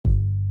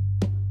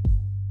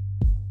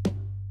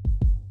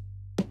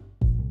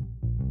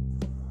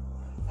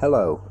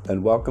Hello,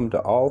 and welcome to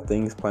All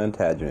Things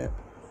Plantagenet.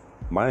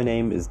 My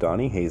name is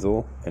Donnie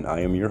Hazel, and I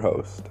am your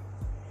host.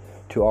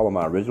 To all of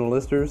my original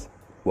listeners,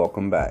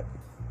 welcome back.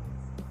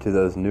 To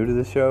those new to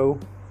the show,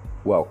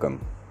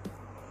 welcome.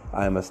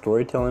 I am a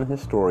storytelling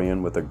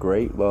historian with a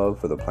great love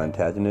for the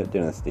Plantagenet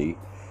dynasty,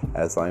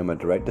 as I am a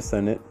direct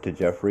descendant to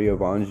Geoffrey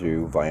of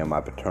Anjou via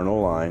my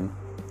paternal line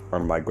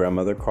on my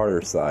grandmother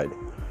Carter's side.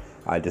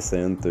 I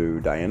descend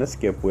through Diana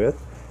Skipwith,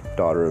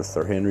 daughter of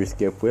Sir Henry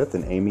Skipwith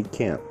and Amy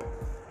Kemp.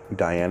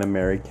 Diana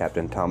married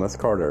Captain Thomas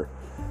Carter.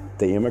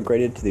 They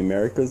immigrated to the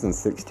Americas in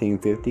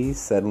 1650,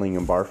 settling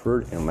in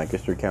Barford in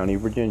Lancaster County,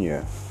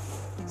 Virginia.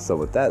 So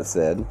with that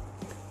said,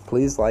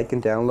 please like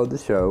and download the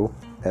show,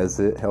 as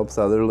it helps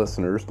other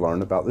listeners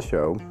learn about the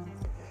show.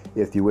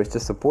 If you wish to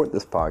support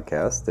this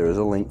podcast, there is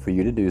a link for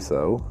you to do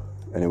so,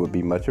 and it would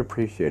be much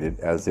appreciated,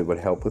 as it would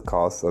help with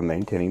costs of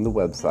maintaining the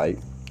website,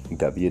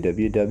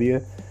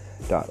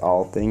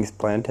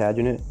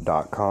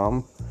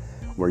 www.allthingsplantagenet.com,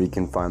 where you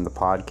can find the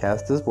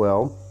podcast as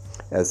well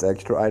as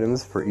extra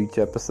items for each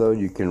episode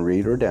you can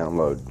read or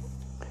download.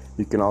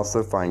 You can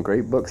also find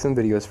great books and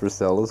videos for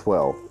sale as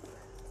well.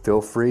 Feel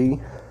free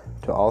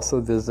to also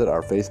visit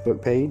our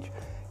Facebook page.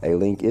 A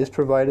link is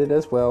provided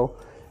as well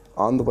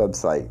on the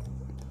website.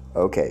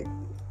 Okay,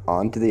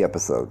 on to the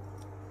episode.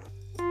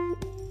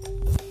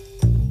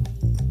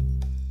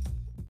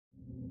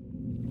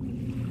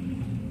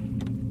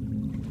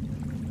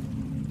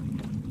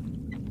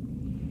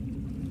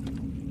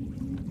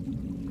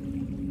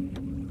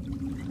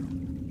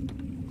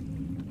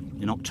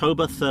 In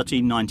October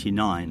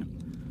 1399,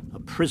 a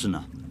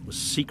prisoner was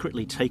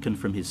secretly taken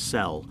from his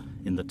cell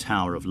in the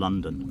Tower of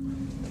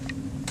London.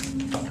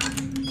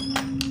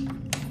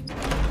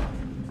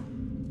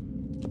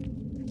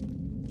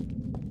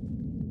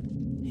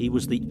 He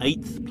was the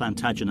 8th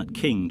Plantagenet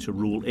king to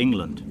rule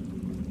England,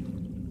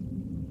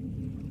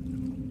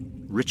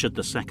 Richard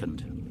II.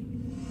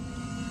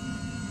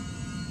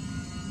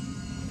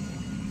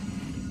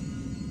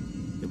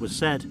 It was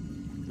said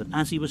that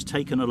as he was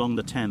taken along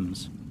the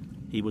Thames,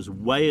 he was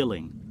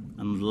wailing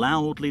and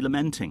loudly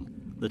lamenting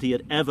that he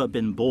had ever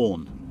been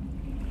born.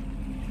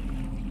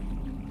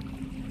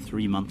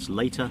 3 months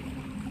later,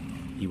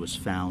 he was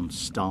found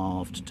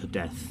starved to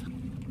death.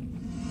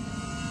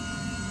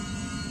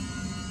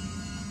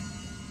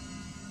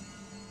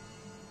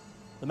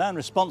 The man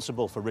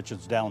responsible for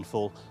Richard's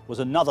downfall was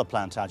another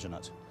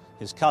Plantagenet,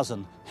 his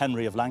cousin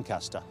Henry of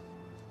Lancaster.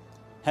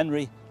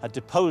 Henry had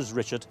deposed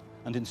Richard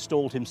and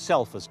installed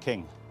himself as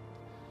king.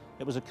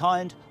 It was a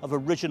kind of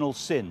original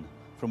sin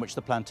from which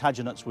the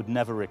Plantagenets would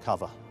never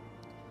recover.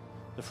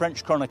 The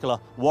French chronicler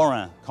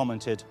Warren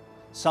commented,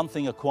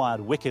 "Something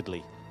acquired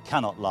wickedly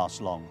cannot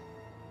last long."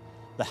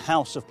 The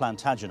House of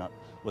Plantagenet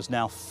was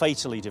now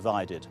fatally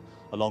divided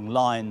along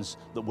lines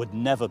that would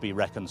never be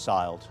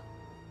reconciled.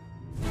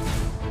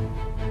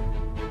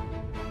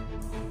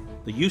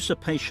 The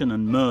usurpation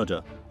and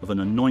murder of an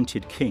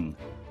anointed king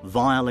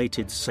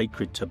violated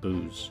sacred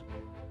taboos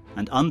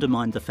and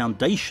undermined the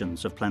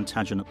foundations of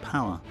Plantagenet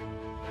power.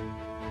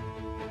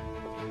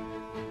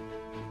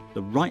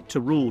 The right to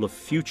rule of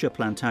future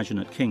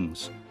Plantagenet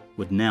kings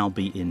would now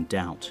be in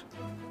doubt,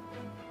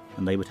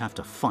 and they would have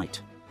to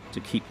fight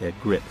to keep their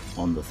grip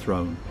on the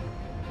throne.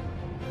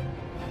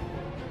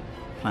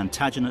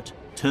 Plantagenet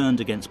turned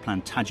against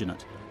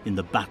Plantagenet in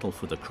the battle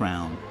for the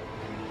crown,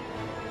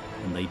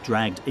 and they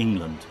dragged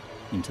England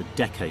into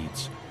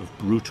decades of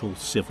brutal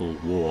civil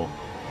war.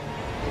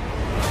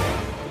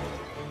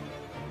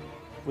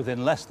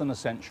 Within less than a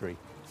century,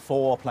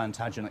 4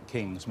 Plantagenet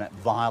kings met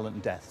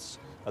violent deaths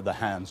at the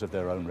hands of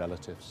their own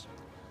relatives.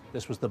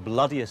 This was the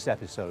bloodiest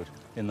episode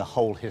in the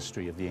whole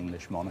history of the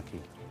English monarchy.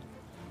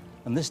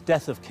 And this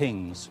death of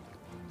kings,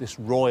 this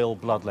royal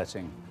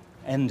bloodletting,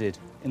 ended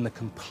in the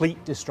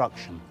complete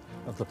destruction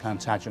of the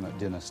Plantagenet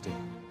dynasty.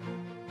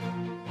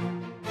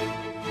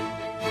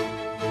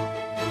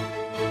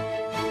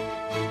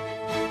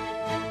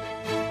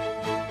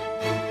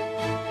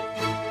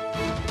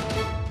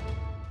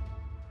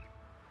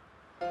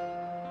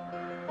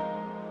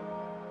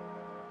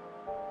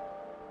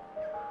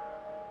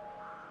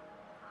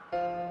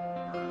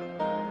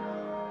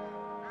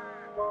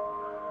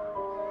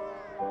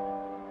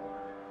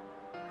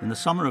 In the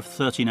summer of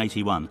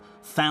 1381,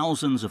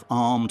 thousands of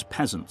armed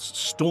peasants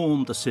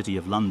stormed the city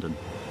of London.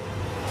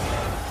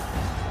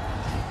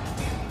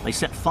 They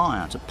set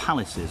fire to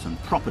palaces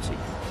and property.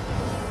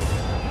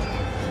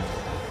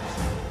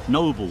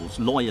 Nobles,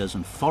 lawyers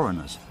and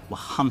foreigners were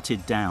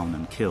hunted down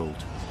and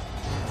killed.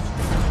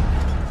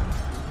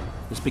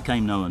 This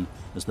became known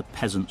as the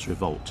Peasants'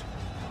 Revolt,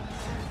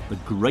 the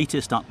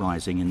greatest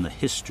uprising in the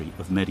history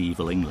of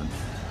medieval England.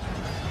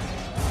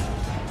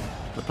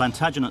 The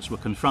Plantagenets were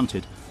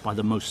confronted by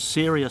the most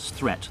serious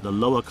threat the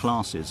lower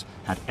classes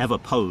had ever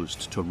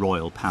posed to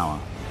royal power.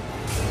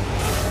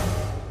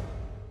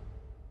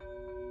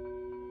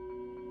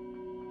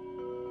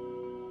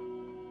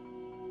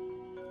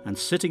 And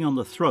sitting on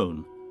the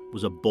throne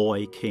was a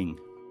boy king.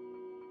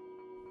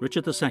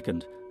 Richard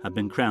II had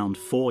been crowned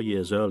 4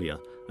 years earlier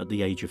at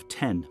the age of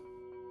 10.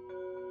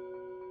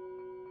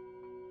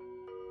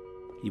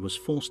 he was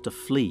forced to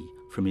flee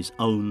from his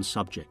own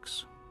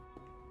subjects.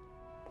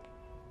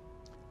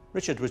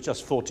 Richard was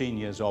just 14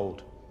 years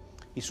old.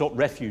 He sought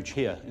refuge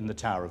here in the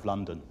Tower of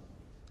London.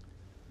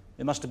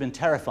 It must have been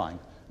terrifying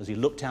as he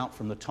looked out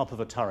from the top of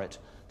a turret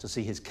to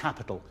see his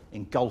capital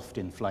engulfed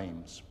in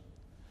flames.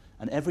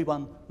 And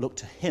everyone looked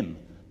to him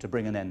to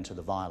bring an end to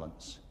the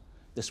violence.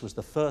 This was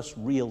the first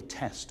real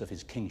test of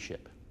his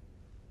kingship.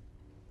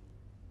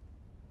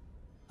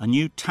 A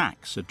new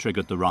tax had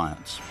triggered the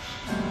riots.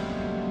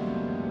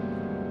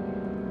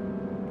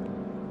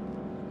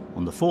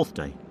 On the fourth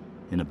day,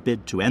 in a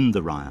bid to end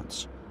the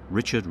riots,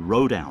 Richard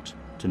rode out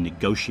to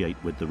negotiate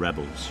with the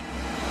rebels.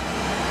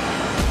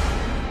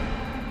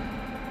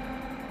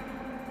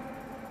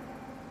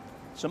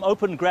 Some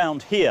open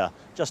ground here,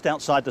 just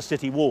outside the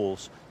city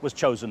walls, was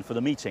chosen for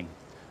the meeting,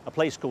 a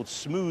place called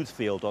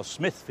Smoothfield or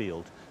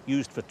Smithfield,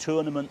 used for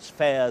tournaments,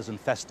 fairs and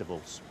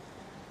festivals.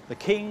 The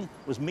king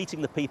was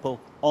meeting the people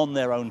on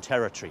their own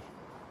territory.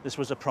 This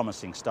was a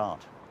promising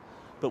start.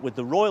 But with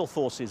the royal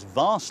forces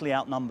vastly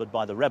outnumbered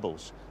by the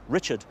rebels,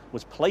 Richard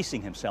was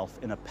placing himself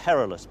in a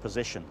perilous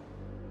position.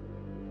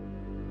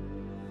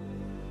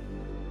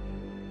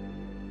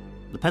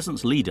 The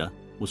peasants' leader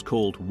was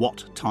called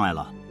Wat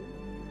Tyler.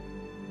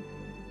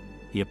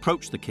 He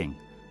approached the king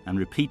and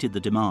repeated the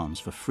demands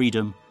for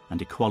freedom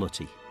and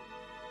equality.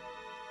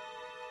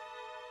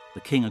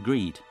 The king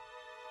agreed.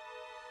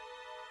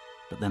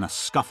 But then a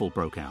scuffle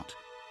broke out.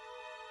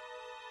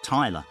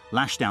 Tyler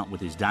lashed out with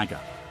his dagger,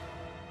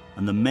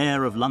 and the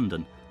mayor of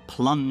London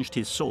plunged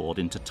his sword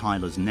into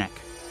Tyler's neck.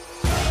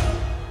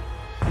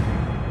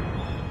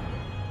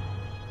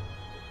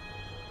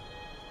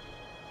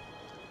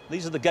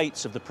 These are the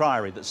gates of the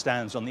priory that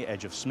stands on the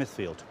edge of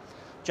Smithfield.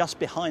 Just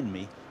behind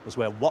me was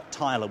where Wat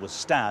Tyler was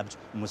stabbed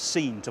and was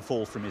seen to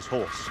fall from his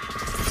horse.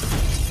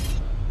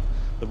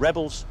 The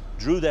rebels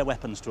drew their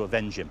weapons to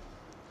avenge him.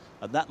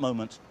 At that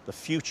moment, the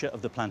future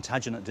of the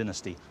Plantagenet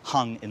dynasty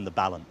hung in the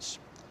balance.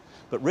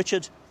 But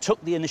Richard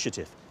took the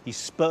initiative. He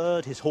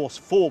spurred his horse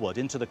forward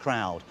into the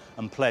crowd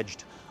and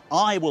pledged,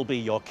 "I will be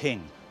your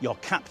king, your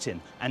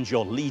captain, and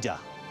your leader."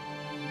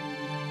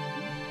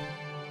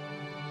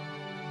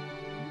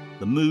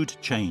 The mood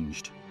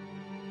changed.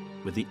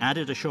 With the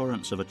added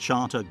assurance of a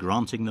charter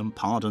granting them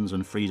pardons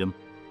and freedom,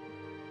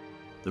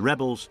 the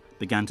rebels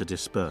began to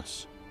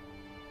disperse.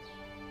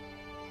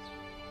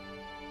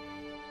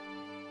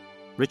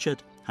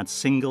 Richard had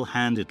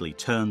single-handedly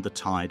turned the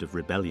tide of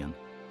rebellion,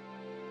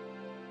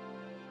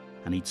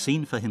 and he'd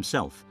seen for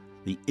himself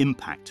the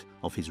impact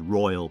of his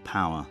royal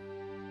power.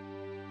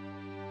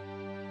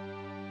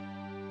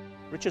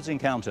 Richard's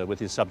encounter with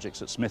his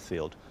subjects at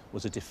Smithfield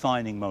was a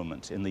defining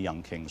moment in the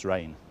young king's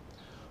reign.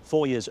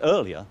 4 years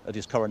earlier, at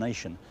his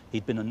coronation,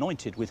 he'd been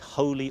anointed with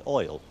holy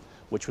oil,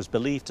 which was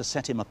believed to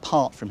set him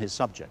apart from his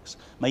subjects,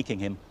 making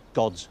him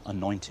God's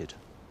anointed.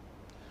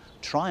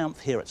 Triumph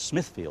here at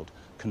Smithfield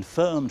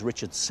confirmed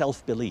Richard's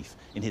self-belief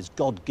in his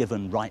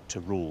God-given right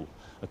to rule,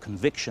 a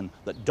conviction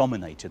that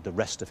dominated the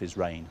rest of his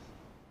reign.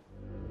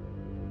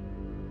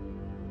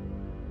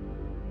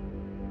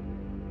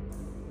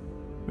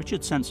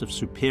 Richard's sense of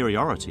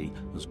superiority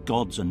as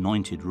God's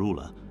anointed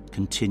ruler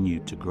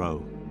continued to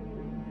grow.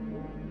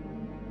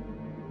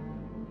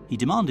 He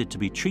demanded to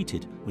be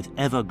treated with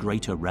ever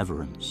greater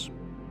reverence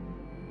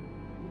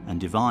and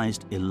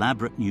devised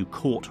elaborate new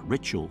court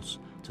rituals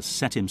to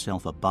set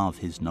himself above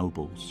his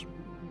nobles.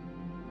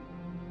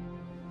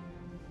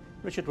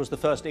 Richard was the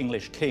first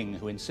English king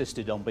who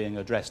insisted on being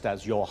addressed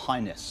as Your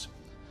Highness.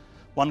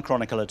 One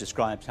chronicler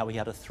describes how he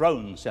had a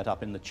throne set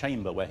up in the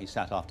chamber where he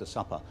sat after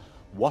supper,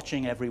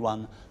 watching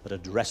everyone but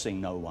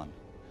addressing no one.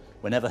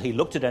 Whenever he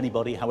looked at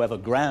anybody, however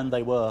grand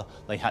they were,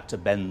 they had to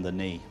bend the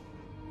knee.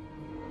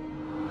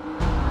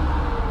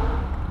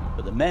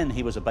 But the men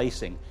he was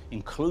abasing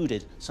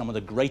included some of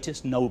the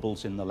greatest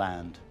nobles in the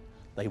land.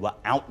 They were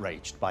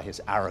outraged by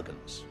his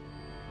arrogance.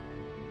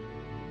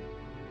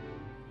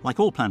 Like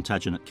all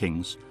Plantagenet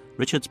kings,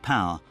 Richard's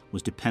power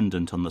was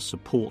dependent on the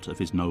support of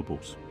his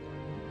nobles.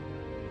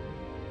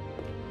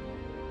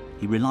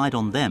 He relied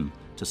on them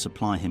to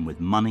supply him with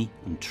money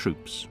and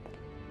troops.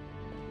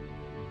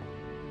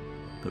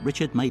 But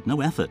Richard made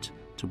no effort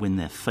to win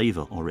their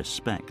favour or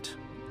respect.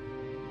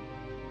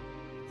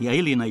 He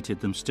alienated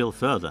them still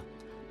further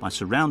by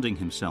surrounding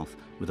himself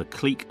with a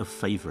clique of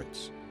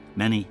favourites,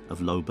 many of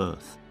low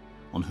birth,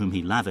 on whom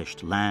he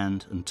lavished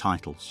land and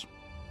titles.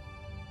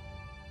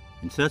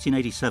 In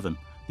 1387,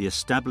 the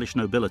established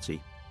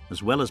nobility,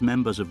 as well as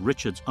members of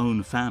Richard's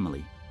own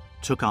family,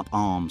 took up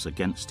arms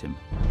against him.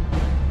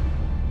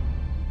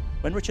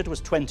 When Richard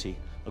was 20,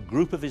 a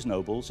group of his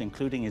nobles,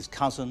 including his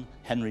cousin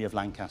Henry of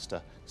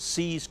Lancaster,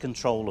 seized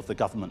control of the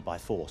government by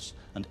force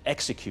and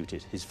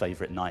executed his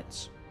favourite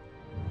knights.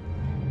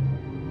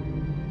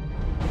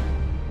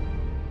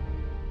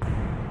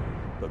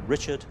 But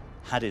Richard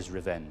had his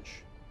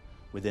revenge.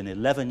 Within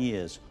 11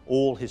 years,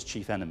 all his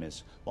chief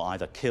enemies were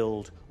either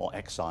killed or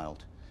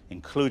exiled,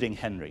 including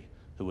Henry,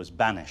 who was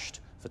banished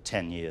for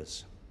 10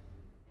 years.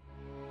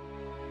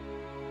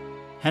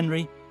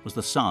 Henry was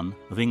the son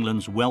of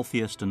England's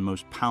wealthiest and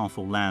most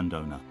powerful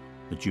landowner,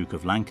 the Duke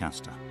of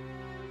Lancaster.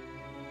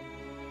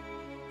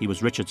 He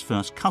was Richard's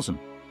first cousin,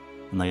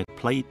 and they had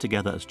played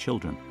together as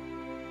children.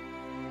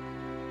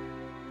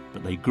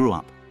 But they grew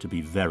up to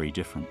be very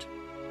different.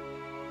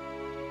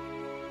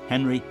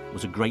 Henry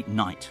was a great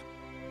knight,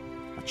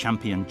 a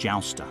champion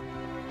jouster,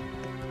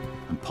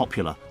 and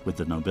popular with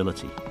the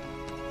nobility.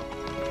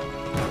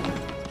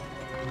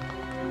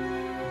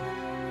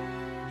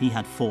 He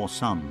had 4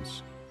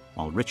 sons,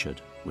 while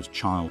Richard was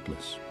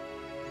childless.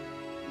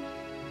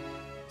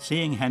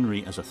 Seeing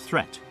Henry as a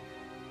threat,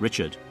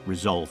 Richard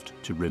resolved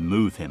to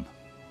remove him.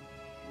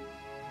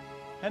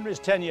 Henry's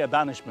 10-year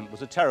banishment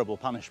was a terrible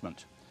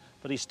punishment,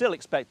 but he still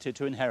expected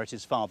to inherit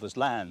his father's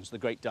lands, the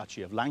Great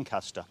Duchy of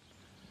Lancaster.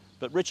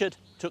 But Richard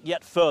took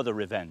yet further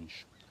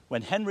revenge.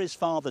 When Henry's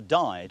father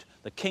died,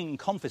 the king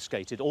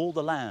confiscated all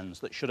the lands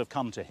that should have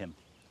come to him.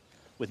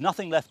 With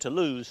nothing left to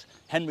lose,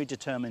 Henry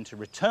determined to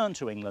return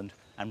to England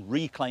and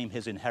reclaim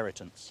his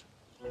inheritance.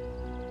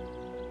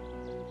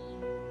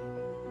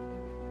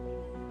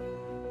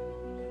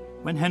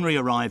 When Henry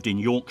arrived in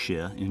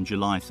Yorkshire in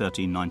July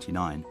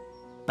 1399,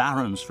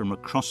 barons from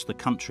across the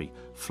country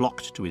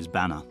flocked to his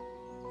banner.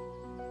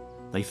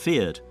 They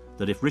feared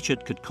that if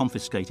Richard could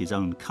confiscate his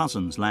own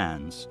cousin's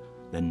lands,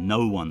 then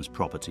no one's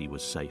property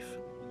was safe.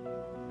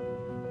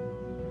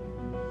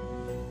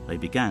 They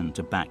began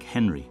to back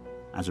Henry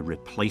as a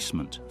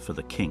replacement for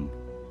the king.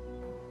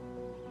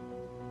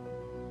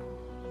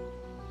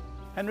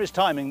 Henry's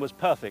timing was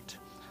perfect.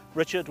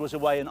 Richard was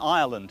away in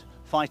Ireland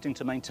fighting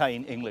to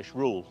maintain English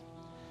rule.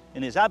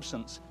 In his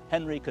absence,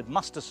 Henry could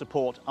muster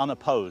support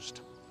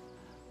unopposed.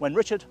 When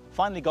Richard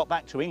finally got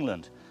back to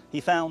England, he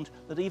found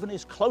that even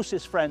his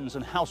closest friends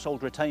and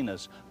household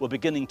retainers were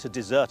beginning to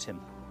desert him.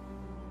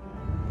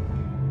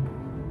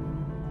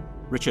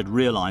 Richard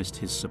realized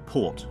his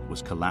support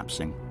was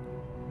collapsing.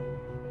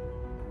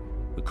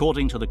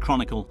 According to the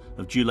chronicle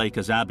of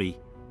Dulacres Abbey,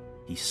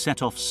 he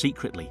set off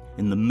secretly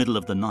in the middle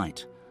of the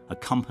night,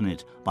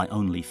 accompanied by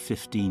only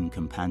 15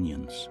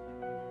 companions.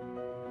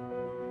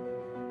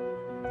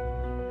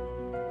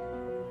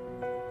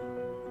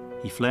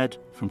 He fled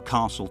from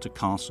castle to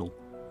castle,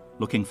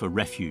 looking for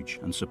refuge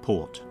and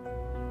support.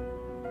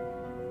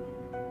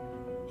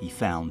 He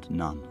found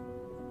none.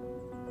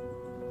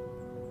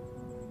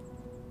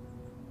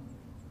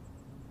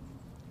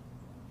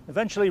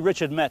 Eventually,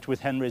 Richard met with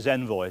Henry's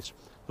envoys,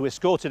 who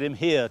escorted him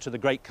here to the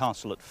great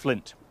castle at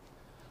Flint.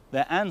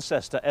 Their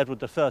ancestor,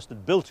 Edward I,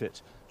 had built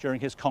it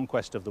during his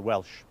conquest of the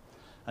Welsh,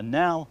 and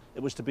now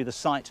it was to be the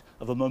site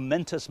of a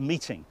momentous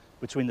meeting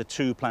between the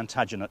 2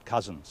 Plantagenet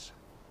cousins.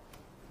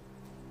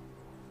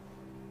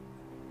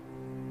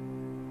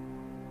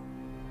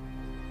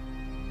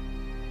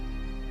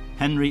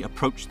 Henry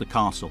approached the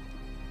castle,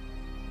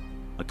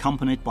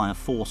 accompanied by a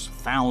force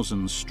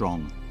thousands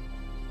strong,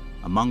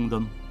 among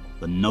them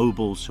the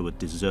nobles who had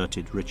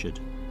deserted Richard.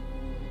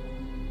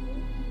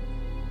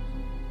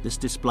 This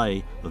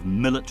display of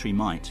military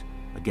might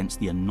against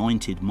the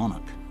anointed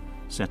monarch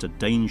set a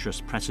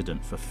dangerous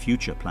precedent for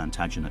future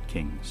Plantagenet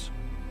kings.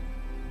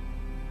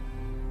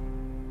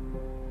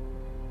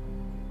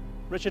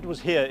 Richard was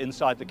here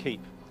inside the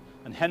keep,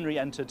 and Henry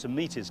entered to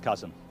meet his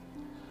cousin.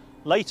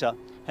 Later,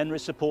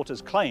 Henry's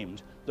supporters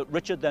claimed that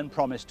Richard then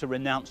promised to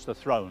renounce the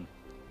throne.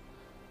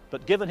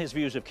 But given his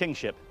views of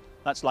kingship,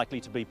 that's likely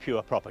to be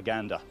pure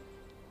propaganda.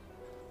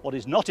 What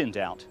is not in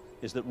doubt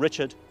is that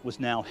Richard was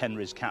now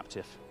Henry's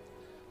captive.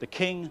 The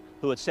king,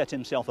 who had set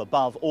himself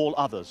above all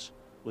others,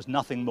 was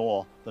nothing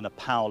more than a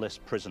powerless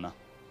prisoner.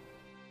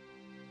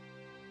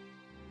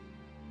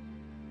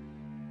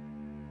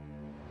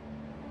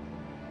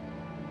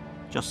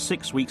 Just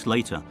 6 weeks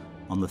later,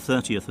 on the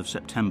 30th of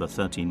September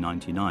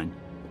 1399,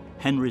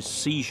 Henry's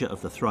seizure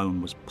of the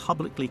throne was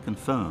publicly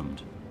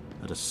confirmed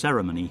at a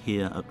ceremony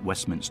here at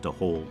Westminster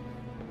Hall.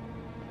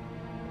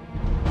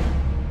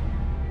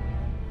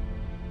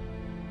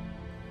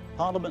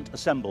 Parliament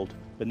assembled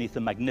beneath the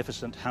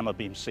magnificent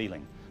hammer-beam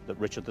ceiling that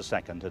Richard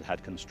II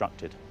had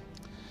constructed.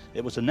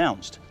 It was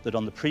announced that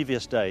on the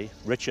previous day,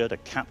 Richard, a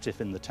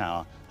captive in the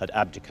Tower, had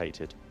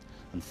abdicated,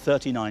 and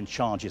 39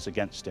 charges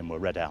against him were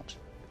read out.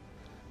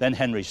 Then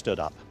Henry stood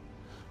up.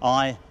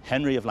 I,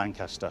 Henry of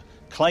Lancaster,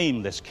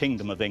 claim this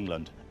kingdom of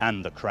England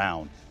and the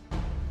crown.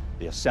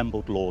 The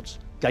assembled lords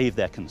gave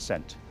their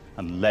consent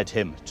and led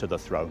him to the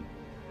throne.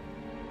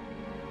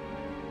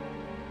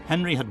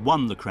 Henry had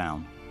won the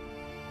crown,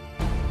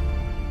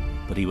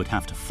 but he would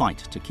have to fight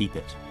to keep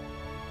it.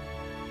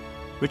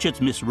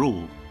 Richard's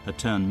misrule had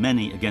turned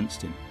many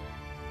against him,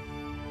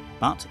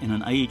 but in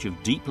an age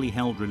of deeply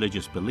held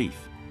religious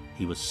belief,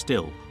 he was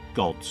still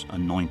God's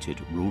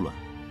anointed ruler.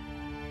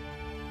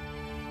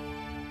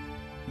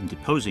 In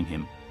deposing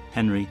him,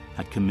 Henry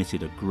had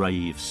committed a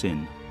grave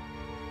sin.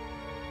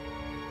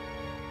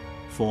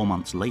 4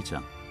 months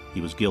later,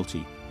 he was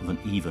guilty of an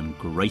even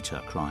greater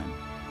crime.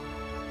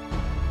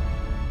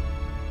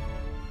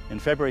 In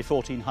February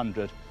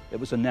 1400, it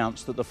was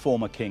announced that the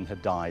former king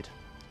had died.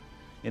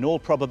 In all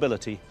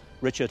probability,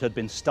 Richard had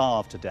been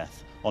starved to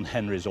death on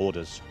Henry's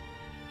orders.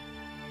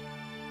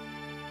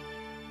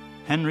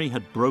 Henry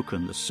had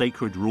broken the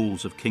sacred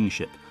rules of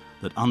kingship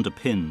that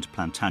underpinned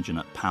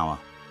Plantagenet power.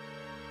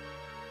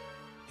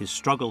 His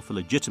struggle for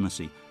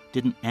legitimacy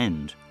didn't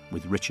end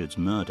with Richard's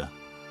murder.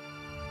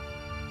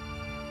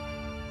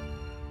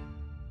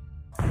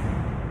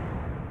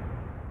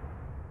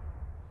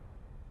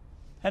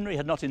 Henry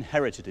had not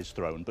inherited his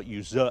throne, but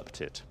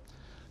usurped it,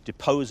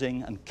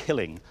 deposing and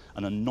killing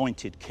an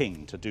anointed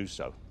king to do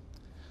so.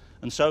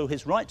 And so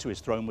his right to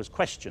his throne was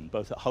questioned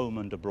both at home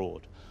and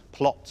abroad.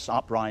 Plots,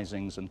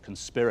 uprisings, and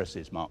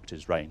conspiracies marked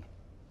his reign.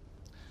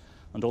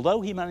 And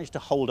although he managed to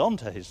hold on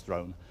to his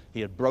throne,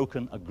 he had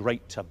broken a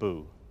great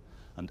taboo,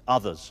 and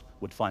others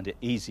would find it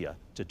easier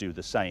to do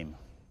the same.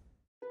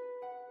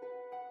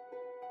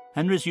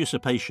 Henry's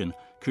usurpation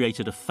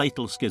created a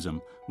fatal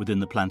schism within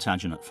the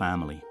Plantagenet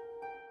family.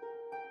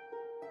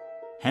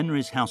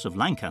 Henry's House of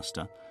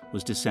Lancaster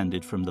was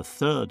descended from the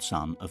third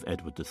son of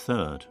Edward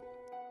III.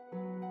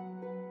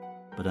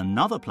 But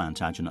another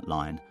Plantagenet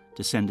line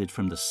descended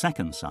from the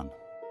second son.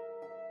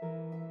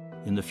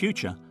 In the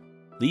future,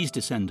 these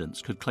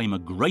descendants could claim a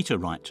greater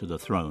right to the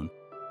throne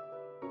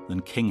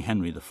than King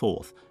Henry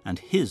IV and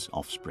his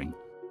offspring.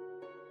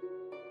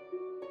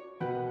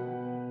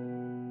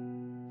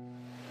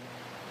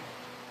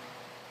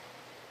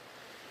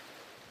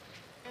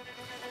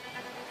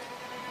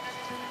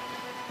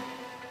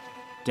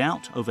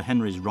 Doubt over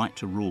Henry's right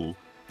to rule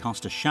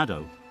cast a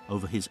shadow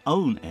over his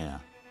own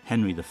heir,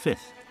 Henry V.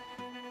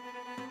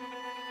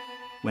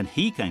 When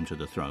he came to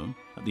the throne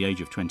at the age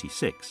of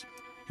 26,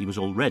 he was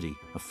already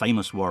a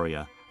famous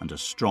warrior and a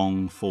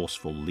strong,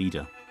 forceful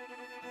leader.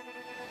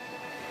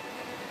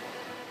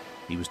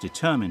 He was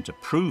determined to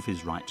prove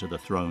his right to the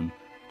throne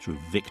through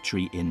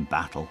victory in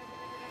battle.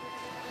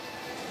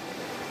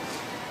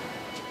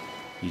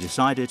 He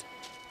decided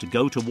to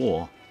go to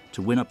war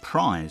to win a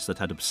prize that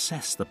had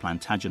obsessed the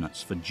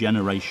Plantagenets for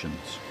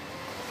generations.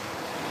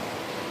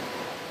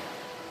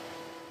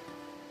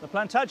 The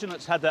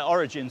Plantagenets had their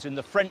origins in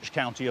the French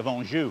county of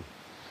Anjou,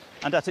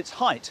 and at its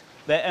height,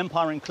 their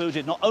empire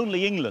included not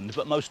only England,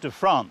 but most of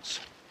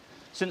France.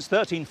 Since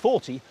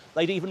 1340,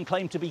 they'd even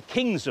claimed to be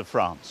kings of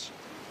France.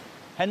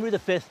 Henry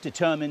V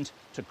determined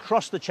to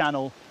cross the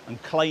Channel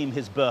and claim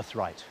his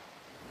birthright.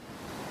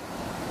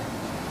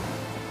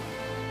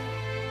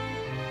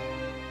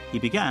 He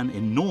began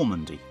in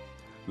Normandy,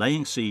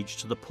 laying siege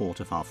to the port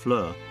of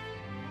Harfleur.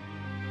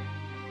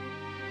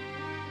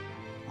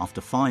 After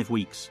 5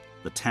 weeks,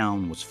 the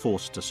town was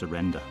forced to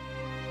surrender.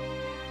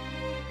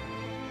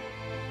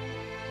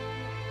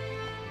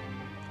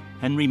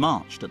 Henry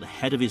marched at the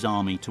head of his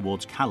army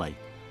towards Calais,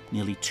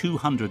 nearly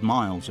 200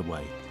 miles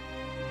away.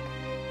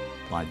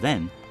 By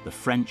then, the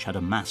French had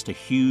amassed a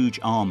huge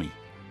army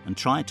and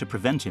tried to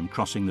prevent him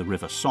crossing the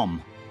river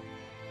Somme.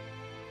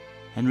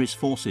 Henry's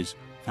forces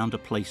found a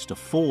place to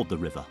ford the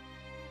river,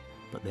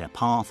 but their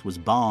path was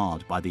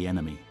barred by the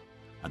enemy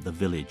at the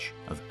village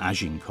of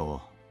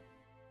Agincourt.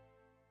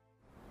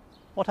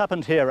 What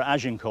happened here at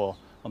Agincourt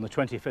on the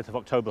 25th of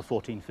October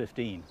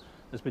 1415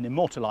 has been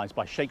immortalised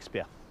by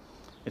Shakespeare.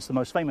 It's the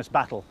most famous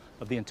battle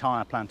of the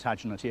entire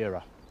Plantagenet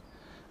era.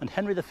 And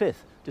Henry V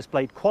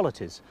displayed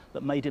qualities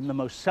that made him the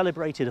most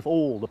celebrated of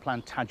all the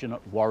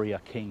Plantagenet warrior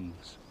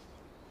kings.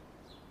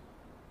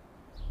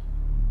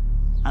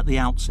 At the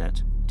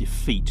outset,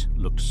 defeat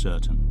looked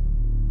certain.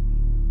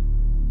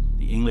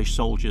 The English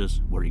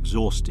soldiers were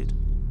exhausted,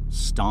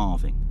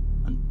 starving,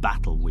 and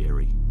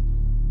battle-weary.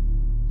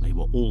 They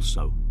were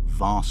also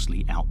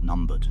vastly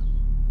outnumbered.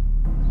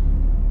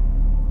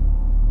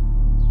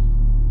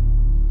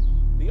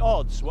 The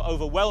odds were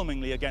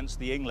overwhelmingly against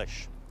the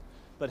English,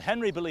 but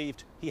Henry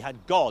believed he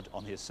had God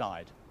on his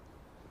side.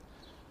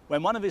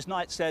 When one of his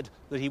knights said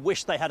that he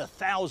wished they had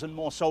 1,000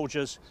 more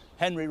soldiers,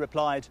 Henry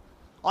replied,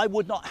 "I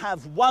would not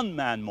have 1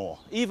 man more,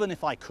 even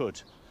if I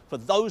could, for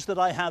those that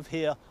I have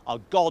here are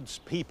God's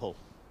people.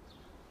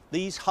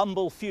 These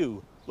humble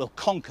few will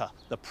conquer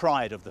the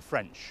pride of the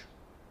French."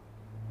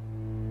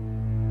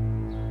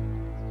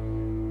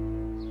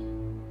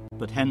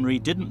 But Henry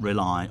didn't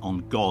rely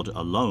on God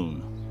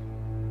alone.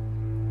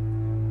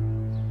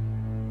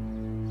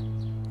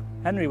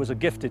 Henry was a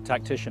gifted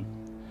tactician.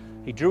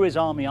 He drew his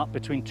army up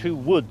between 2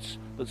 woods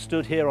that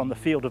stood here on the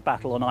field of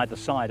battle on either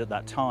side at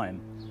that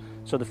time,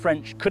 so the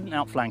French couldn't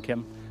outflank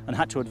him and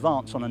had to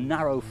advance on a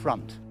narrow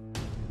front.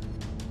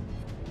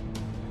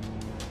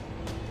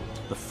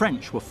 The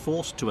French were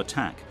forced to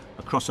attack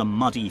across a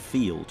muddy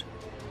field.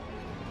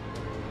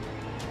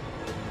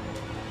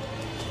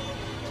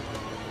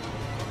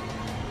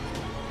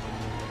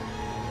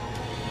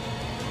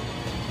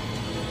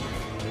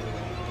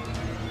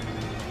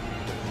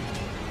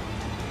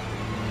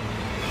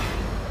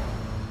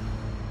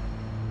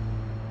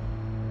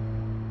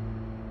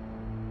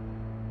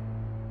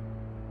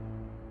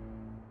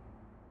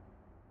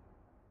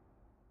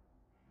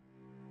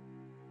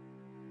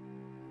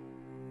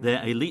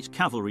 Their elite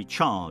cavalry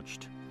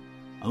charged,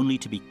 only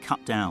to be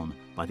cut down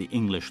by the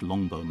English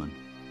longbowmen.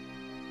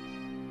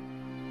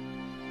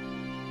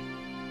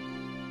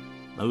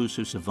 Those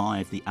who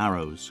survived the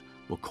arrows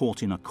were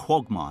caught in a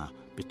quagmire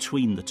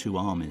between the 2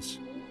 armies.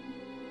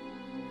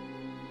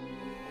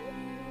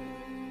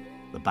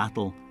 The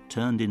battle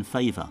turned in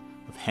favour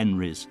of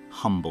Henry's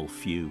humble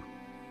few.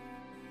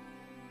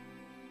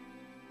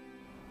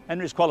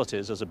 Henry's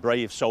qualities as a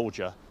brave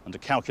soldier and a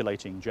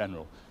calculating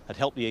general had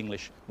helped the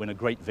English win a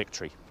great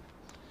victory.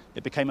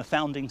 It became a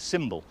founding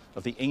symbol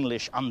of the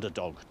English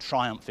underdog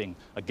triumphing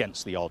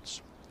against the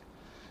odds.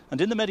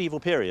 And in the medieval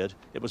period,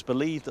 it was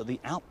believed that the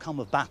outcome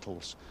of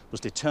battles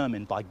was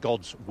determined by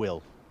God's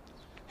will.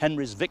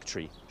 Henry's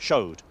victory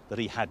showed that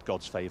he had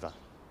God's favour.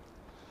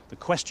 The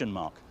question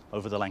mark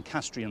over the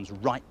Lancastrians'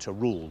 right to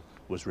rule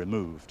was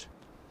removed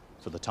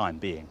for the time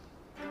being.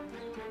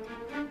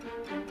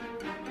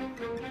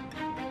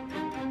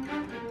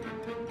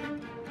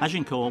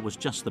 Agincourt was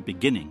just the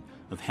beginning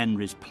of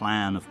Henry's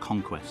plan of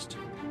conquest.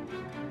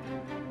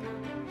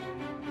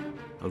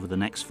 Over the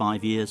next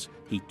 5 years,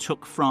 he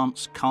took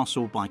France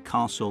castle by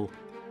castle,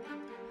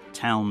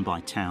 town by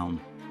town.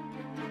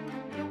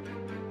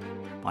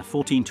 By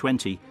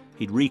 1420,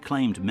 he'd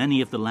reclaimed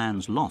many of the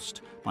lands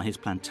lost by his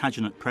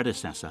Plantagenet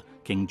predecessor,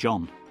 King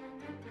John.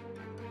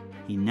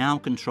 He now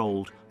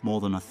controlled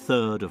more than a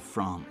third of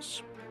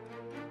France.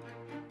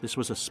 This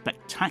was a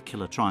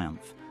spectacular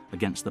triumph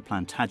against the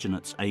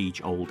Plantagenets'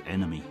 age-old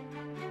enemy.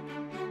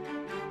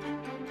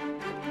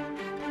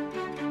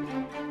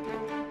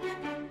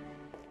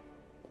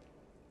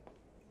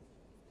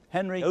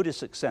 Henry owed his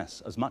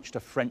success as much to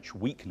French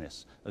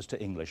weakness as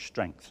to English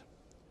strength.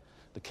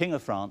 The King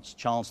of France,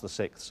 Charles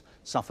VI,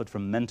 suffered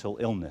from mental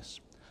illness,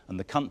 and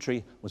the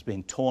country was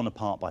being torn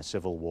apart by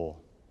civil war.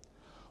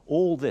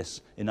 All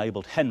this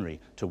enabled Henry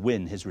to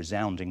win his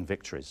resounding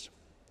victories.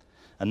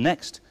 And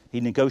next,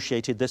 he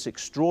negotiated this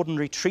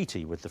extraordinary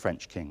treaty with the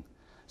French king,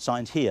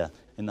 signed here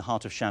in the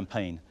heart of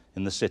Champagne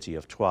in the city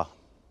of Troyes.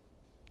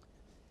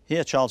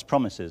 Here Charles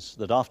promises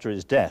that after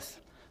his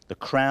death, the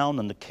crown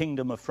and the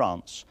kingdom of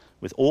France,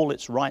 with all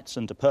its rights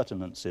and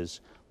appurtenances,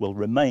 will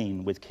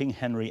remain with King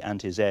Henry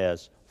and his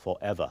heirs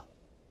forever.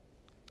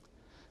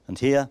 And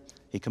here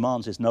he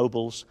commands his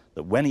nobles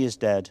that when he is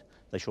dead,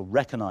 they shall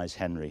recognize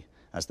Henry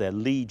as their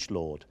liege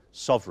lord,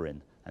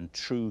 sovereign, and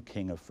true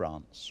King of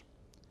France.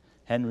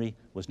 Henry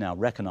was now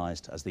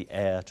recognized as the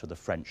heir to the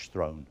French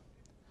throne,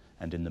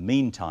 and in the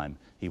meantime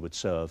he would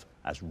serve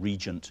as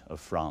regent of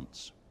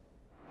France.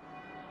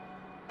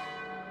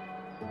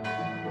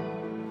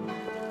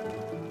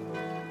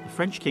 The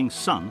French king's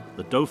son,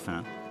 the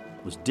Dauphin,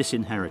 was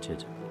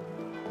disinherited.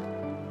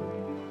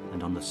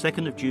 And on the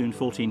 2nd of June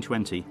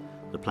 1420,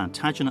 the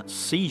Plantagenet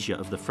seizure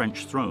of the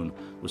French throne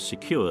was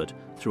secured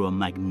through a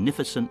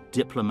magnificent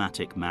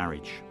diplomatic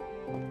marriage.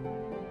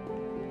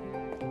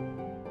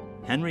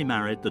 Henry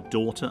married the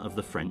daughter of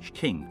the French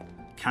king,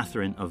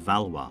 Catherine of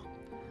Valois,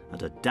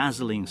 at a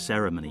dazzling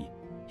ceremony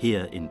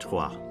here in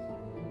Troyes.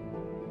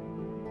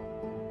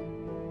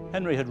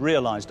 Henry had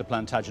realised a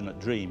Plantagenet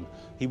dream.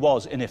 He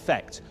was, in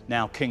effect,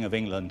 now King of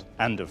England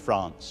and of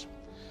France.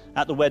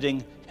 At the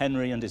wedding,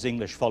 Henry and his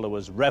English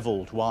followers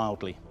revelled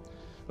wildly.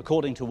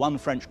 According to one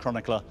French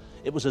chronicler,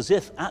 it was as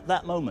if at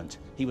that moment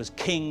he was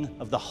king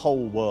of the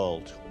whole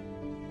world.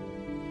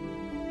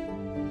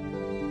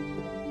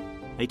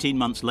 18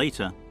 months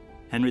later,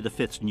 Henry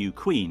V's new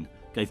queen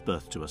gave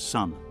birth to a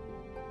son.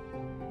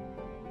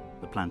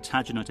 The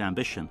Plantagenet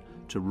ambition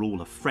to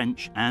rule a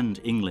French and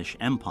English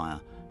empire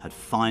had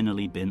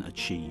finally been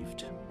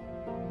achieved.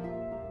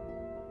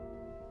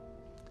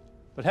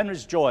 But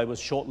Henry's joy was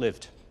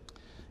short-lived.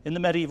 In the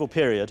medieval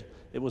period,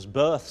 it was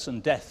births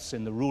and deaths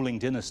in the ruling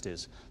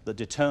dynasties that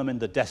determined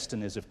the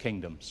destinies of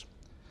kingdoms.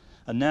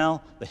 And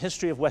now the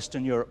history of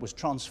Western Europe was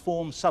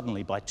transformed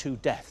suddenly by two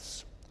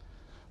deaths.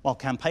 While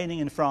campaigning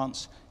in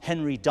France,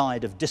 Henry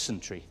died of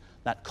dysentery,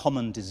 that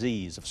common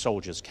disease of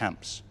soldiers'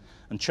 camps,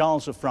 and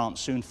Charles of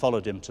France soon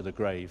followed him to the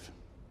grave.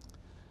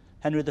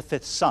 Henry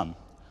V's son,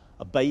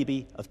 a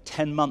baby of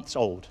 10 months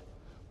old,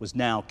 was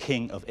now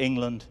King of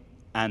England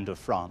and of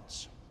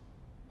France.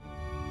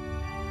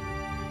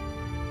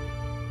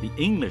 The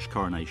English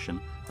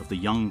coronation of the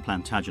young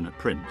Plantagenet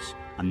prince,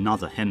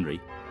 another Henry,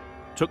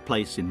 took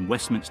place in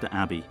Westminster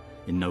Abbey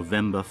in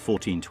November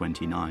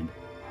 1429.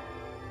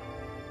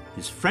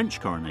 His French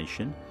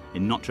coronation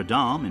in Notre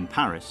Dame in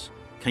Paris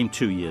came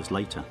 2 years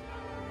later.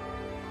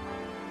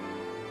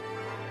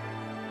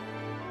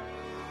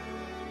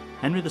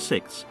 Henry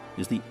VI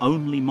is the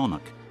only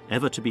monarch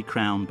ever to be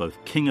crowned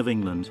both King of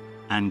England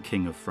and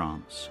King of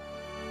France.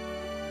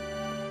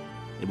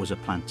 It was a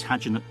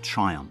Plantagenet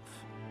triumph.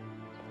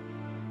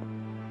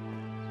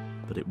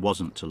 But it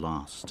wasn't to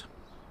last.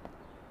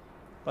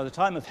 By the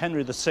time of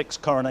Henry VI's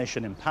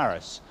coronation in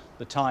Paris,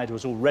 the tide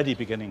was already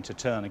beginning to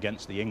turn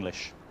against the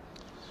English.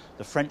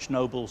 The French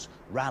nobles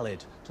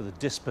rallied to the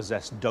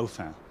dispossessed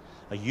Dauphin.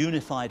 A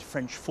unified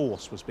French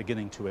force was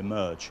beginning to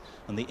emerge,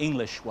 and the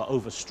English were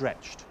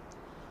overstretched.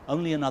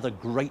 Only another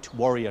great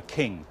warrior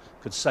king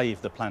could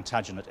save the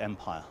Plantagenet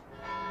Empire.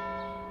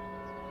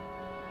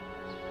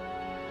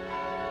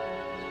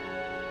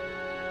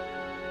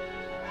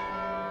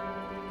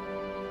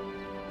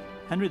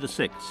 Henry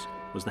VI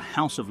was the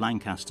House of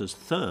Lancaster's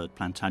third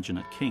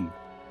Plantagenet king.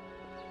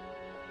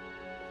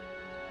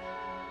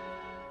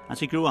 As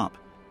he grew up,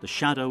 the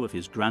shadow of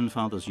his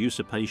grandfather's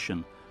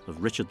usurpation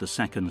of Richard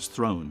II's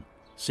throne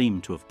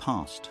seemed to have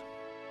passed.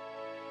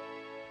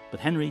 But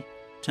Henry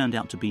turned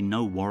out to be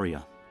no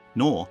warrior,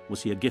 nor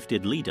was he a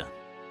gifted leader.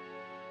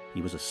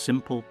 He was a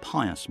simple,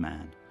 pious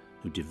man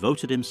who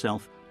devoted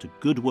himself to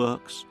good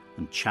works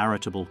and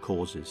charitable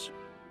causes.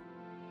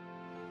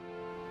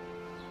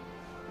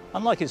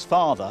 Unlike his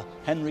father,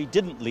 Henry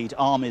didn't lead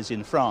armies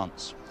in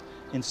France.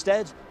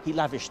 Instead, he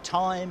lavished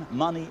time,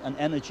 money and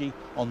energy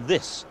on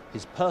this,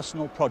 his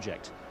personal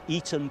project,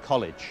 Eton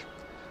College.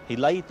 He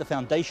laid the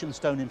foundation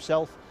stone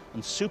himself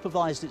and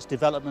supervised its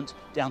development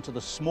down to the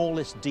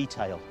smallest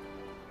detail.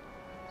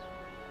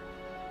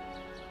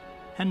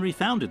 Henry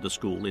founded the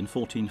school in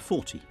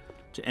 1440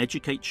 to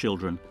educate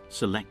children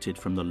selected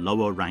from the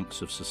lower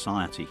ranks of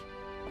society.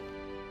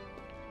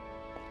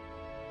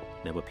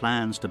 There were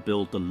plans to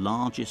build the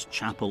largest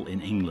chapel in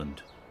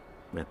England,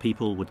 where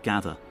people would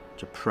gather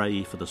to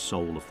pray for the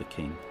soul of the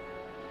king.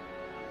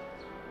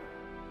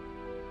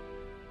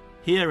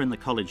 Here in the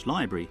college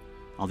library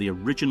are the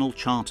original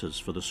charters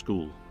for the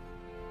school.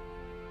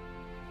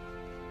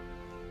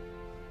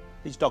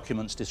 These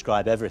documents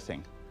describe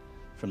everything,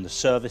 from the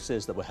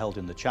services that were held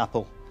in the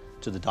chapel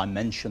to the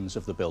dimensions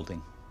of the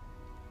building.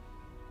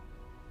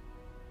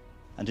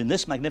 And in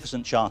this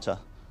magnificent charter,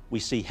 we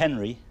see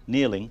Henry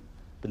kneeling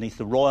beneath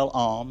the royal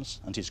arms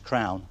and his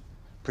crown,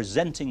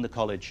 presenting the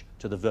college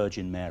to the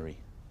Virgin Mary.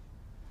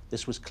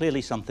 This was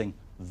clearly something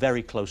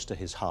very close to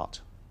his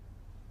heart.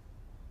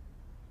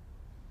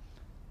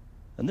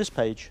 And this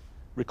page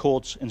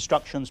records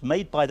instructions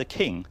made by the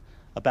king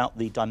about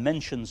the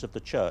dimensions of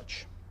the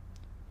church.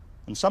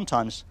 And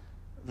sometimes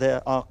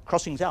there are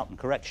crossings out and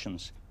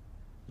corrections.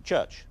 The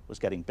church was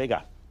getting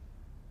bigger.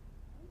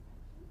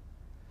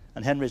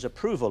 And Henry's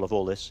approval of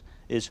all this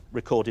is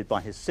recorded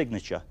by his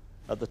signature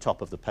at the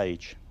top of the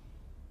page.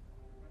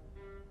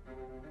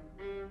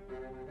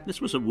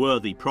 This was a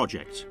worthy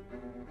project,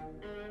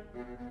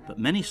 but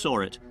many saw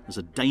it as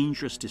a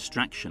dangerous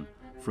distraction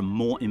from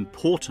more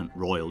important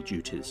royal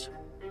duties.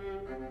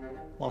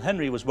 While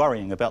Henry was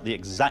worrying about the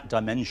exact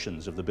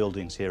dimensions of the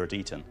buildings here at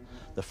Eton,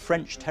 the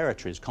French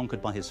territories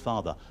conquered by his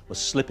father were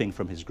slipping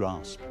from his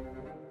grasp.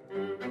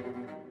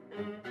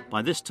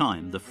 By this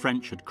time, the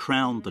French had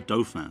crowned the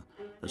Dauphin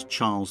as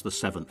Charles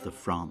VII of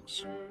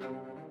France.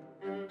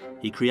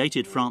 He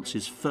created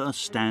France's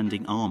first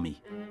standing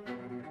army,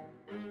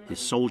 his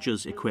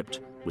soldiers equipped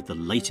with the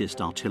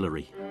latest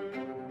artillery.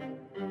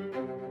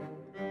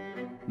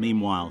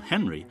 Meanwhile,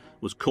 Henry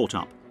was caught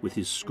up with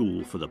his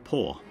school for the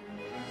poor.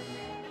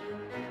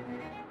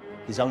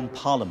 His own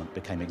parliament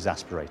became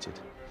exasperated.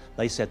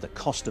 They said the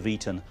cost of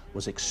Eton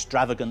was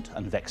extravagant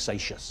and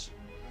vexatious.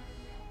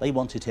 They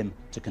wanted him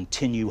to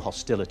continue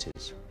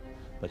hostilities.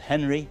 But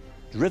Henry,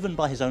 driven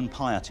by his own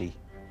piety,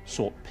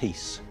 sought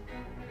peace.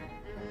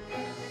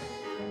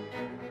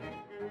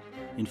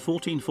 In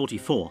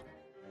 1444,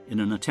 in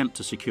an attempt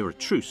to secure a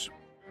truce,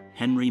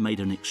 Henry made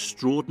an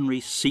extraordinary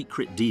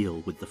secret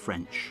deal with the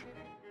French.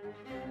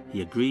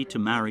 He agreed to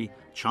marry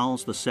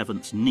Charles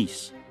VII's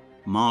niece,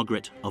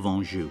 Margaret of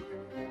Anjou.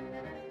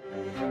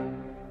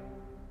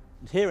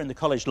 And here in the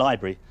college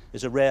library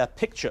is a rare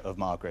picture of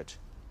Margaret.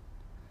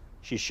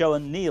 She's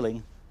shown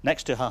kneeling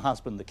next to her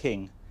husband, the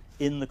king,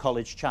 in the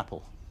college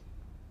chapel.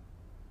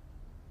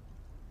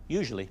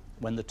 Usually,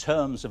 when the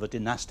terms of a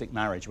dynastic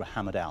marriage were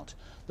hammered out,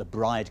 the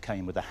bride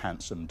came with a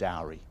handsome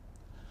dowry.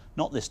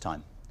 Not this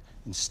time.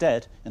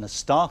 Instead, in a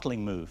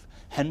startling move,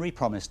 Henry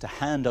promised to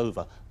hand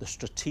over the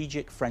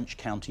strategic French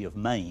county of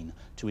Maine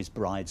to his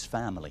bride's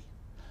family.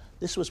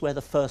 This was where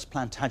the first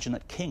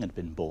Plantagenet king had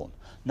been born.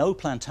 No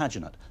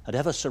Plantagenet had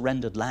ever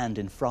surrendered land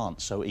in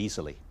France so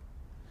easily.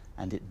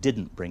 And it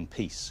didn't bring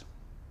peace.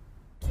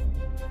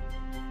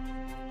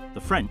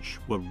 The French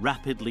were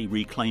rapidly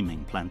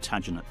reclaiming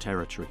Plantagenet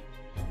territory.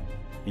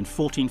 In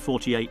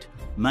 1448,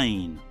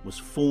 Maine was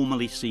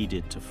formally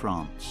ceded to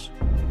France.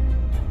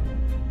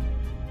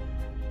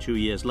 2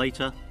 years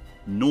later,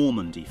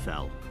 Normandy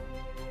fell.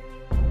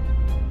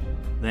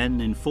 Then,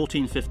 in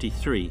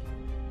 1453,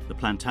 the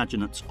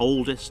Plantagenets'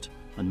 oldest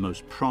and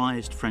most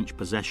prized French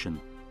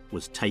possession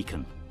was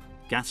taken.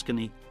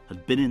 Gascony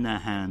had been in their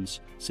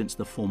hands since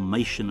the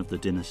formation of the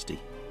dynasty.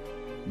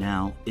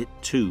 Now it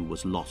too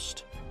was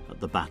lost at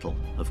the Battle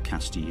of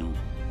Castillon.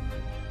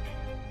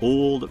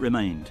 All that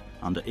remained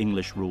under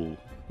English rule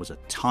was a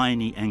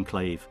tiny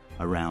enclave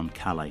around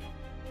Calais.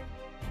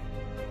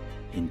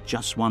 In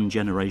just one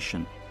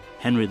generation,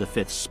 Henry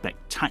V's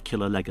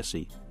spectacular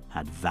legacy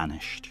had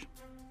vanished.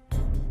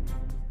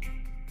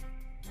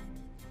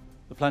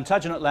 The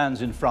Plantagenet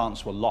lands in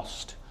France were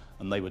lost,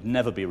 and they would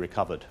never be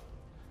recovered.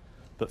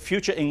 But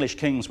future English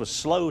kings were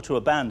slow to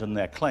abandon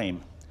their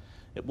claim.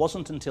 It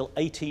wasn't until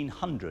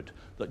 1800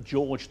 that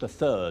George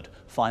III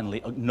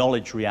finally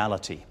acknowledged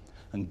reality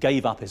and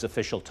gave up his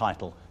official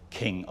title,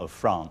 King of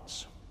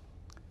France.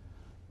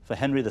 For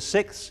Henry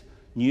VI,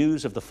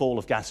 news of the fall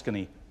of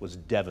Gascony was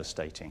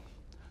devastating.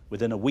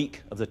 Within a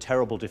week of the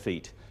terrible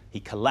defeat, he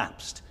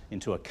collapsed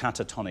into a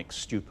catatonic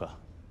stupor.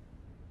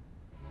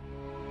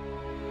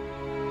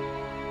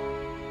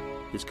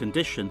 His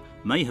condition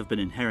may have been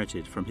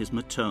inherited from his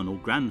maternal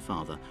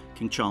grandfather,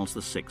 King Charles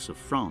VI of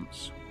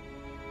France.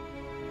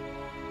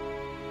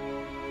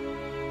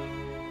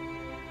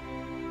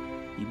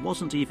 He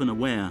wasn't even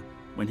aware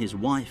when his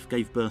wife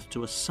gave birth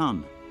to a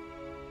son,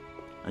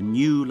 a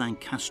new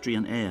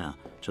Lancastrian heir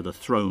to the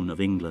throne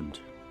of England.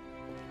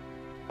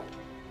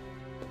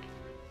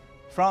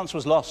 France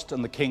was lost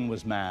and the king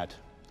was mad.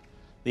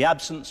 The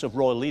absence of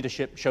royal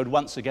leadership showed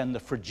once again the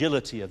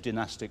fragility of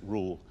dynastic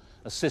rule,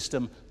 a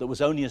system that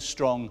was only as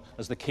strong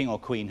as the king or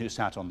queen who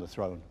sat on the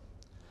throne.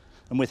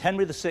 And with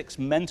Henry VI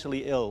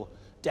mentally ill,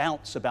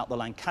 doubts about the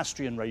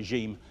Lancastrian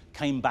regime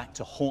came back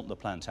to haunt the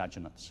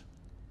Plantagenets.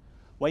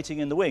 Waiting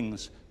in the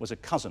wings was a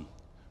cousin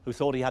who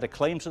thought he had a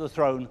claim to the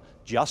throne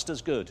just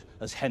as good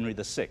as Henry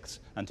VI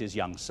and his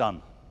young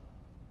son.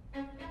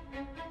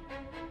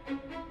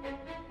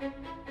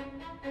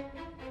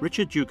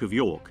 Richard, Duke of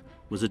York,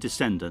 was a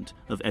descendant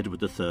of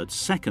Edward III's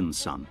second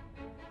son,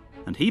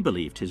 and he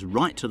believed his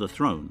right to the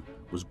throne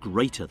was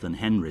greater than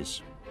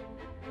Henry's.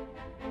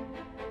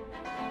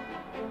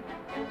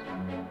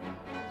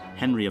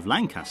 Henry of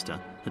Lancaster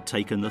had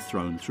taken the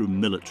throne through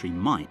military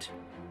might.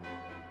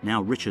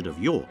 Now Richard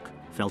of York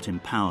felt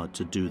empowered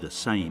to do the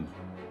same.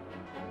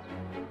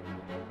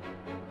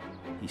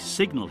 He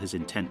signalled his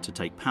intent to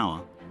take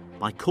power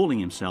by calling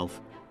himself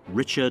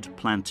Richard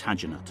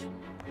Plantagenet.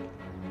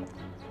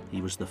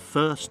 He was the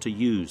first to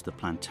use the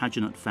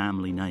Plantagenet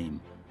family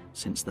name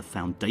since the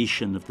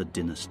foundation of the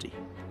dynasty.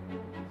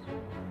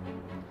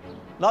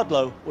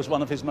 Ludlow was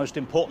one of his most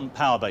important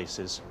power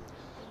bases.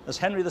 As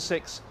Henry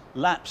VI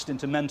lapsed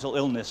into mental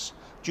illness,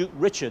 Duke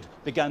Richard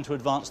began to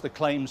advance the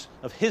claims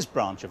of his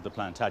branch of the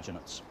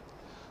Plantagenets.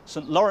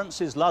 St.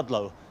 Lawrence's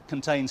Ludlow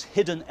contains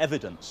hidden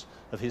evidence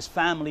of his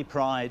family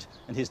pride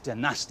and his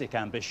dynastic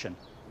ambition.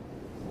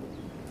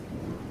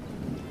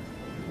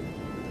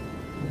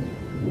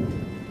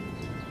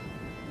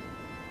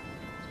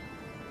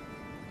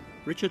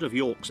 Richard of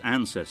York's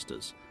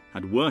ancestors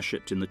had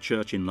worshipped in the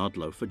church in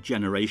Ludlow for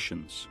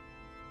generations.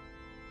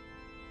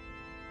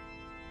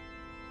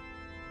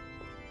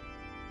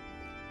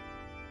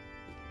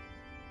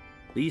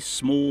 These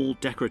small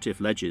decorative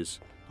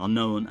ledges are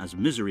known as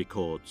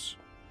misericords,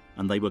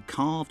 and they were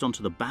carved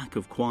onto the back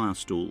of choir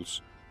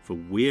stools for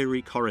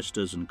weary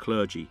choristers and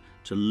clergy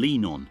to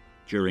lean on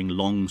during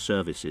long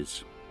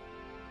services.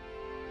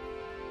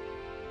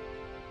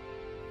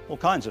 All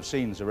kinds of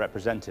scenes are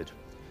represented.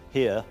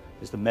 Here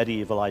is the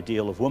medieval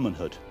ideal of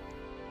womanhood.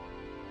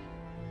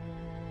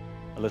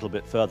 A little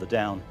bit further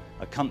down,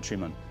 a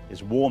countryman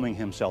is warming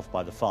himself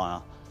by the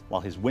fire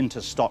while his winter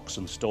stocks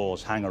and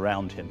stores hang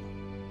around him.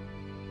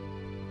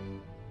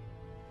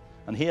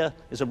 And here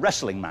is a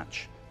wrestling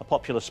match, a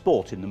popular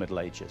sport in the Middle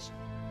Ages.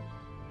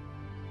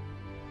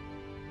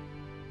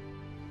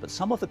 But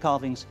some of the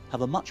carvings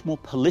have a much more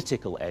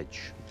political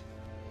edge.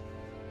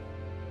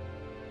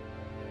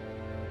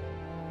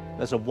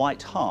 There's a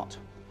white hart,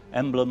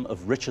 emblem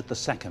of Richard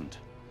II,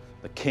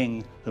 the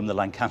king whom the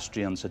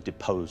Lancastrians had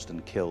deposed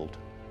and killed.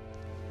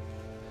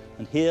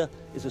 And here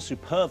is a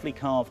superbly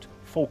carved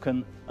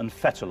falcon and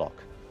fetterlock,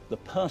 the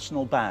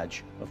personal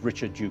badge of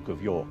Richard, Duke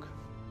of York.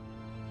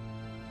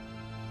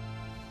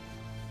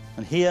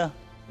 And here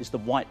is the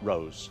white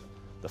rose,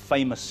 the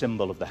famous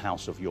symbol of the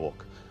House of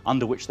York,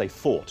 under which they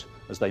fought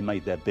as they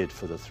made their bid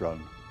for the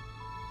throne.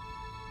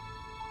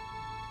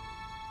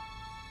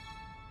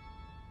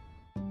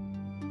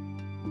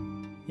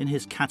 In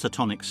his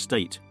catatonic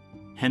state,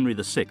 Henry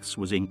VI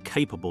was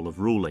incapable of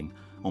ruling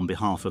on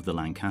behalf of the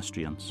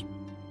Lancastrians.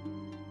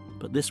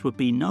 But this would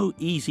be no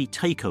easy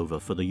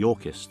takeover for the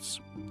Yorkists.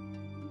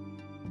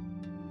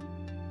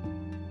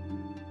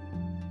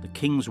 The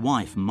king's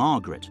wife,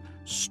 Margaret,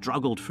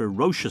 struggled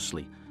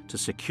ferociously to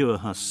secure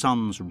her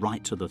son's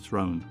right to the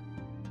throne.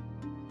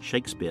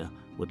 Shakespeare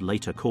would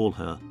later call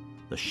her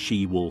the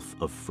she-wolf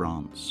of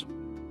France.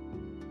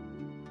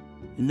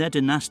 In their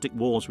dynastic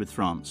wars with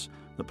France,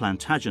 the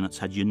Plantagenets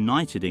had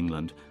united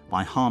England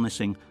by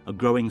harnessing a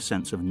growing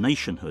sense of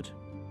nationhood.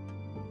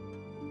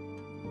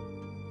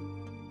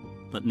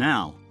 But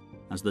now,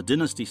 as the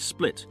dynasty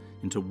split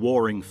into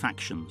warring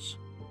factions,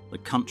 the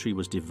country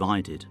was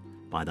divided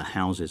by the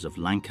houses of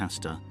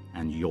Lancaster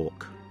and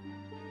York.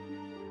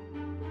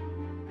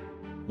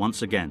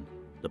 Once again,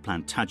 the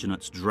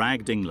Plantagenets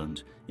dragged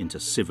England into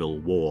civil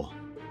war.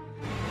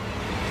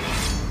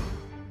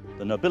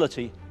 The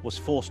nobility was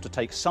forced to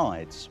take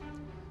sides.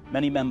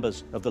 Many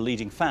members of the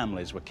leading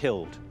families were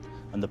killed,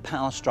 and the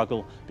power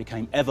struggle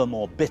became ever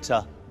more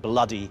bitter,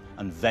 bloody,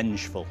 and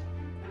vengeful.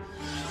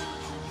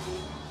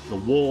 The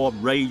war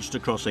raged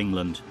across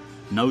England,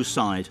 no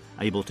side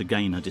able to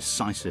gain a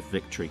decisive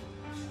victory.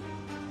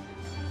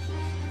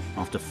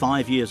 After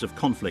 5 years of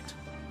conflict,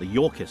 the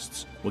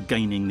Yorkists were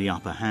gaining the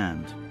upper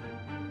hand.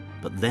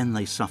 But then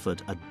they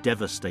suffered a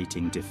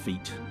devastating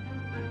defeat.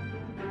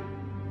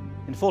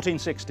 In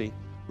 1460,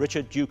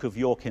 Richard, Duke of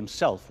York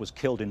himself was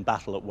killed in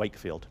battle at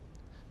Wakefield,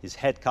 his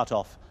head cut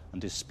off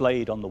and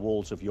displayed on the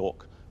walls of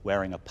York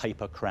wearing a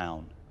paper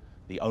crown,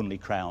 the only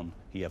crown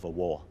he ever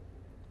wore.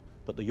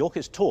 But the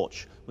Yorkist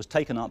torch was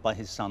taken up by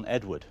his son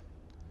Edward.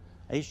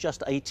 Aged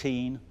just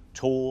 18,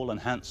 tall and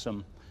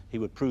handsome, he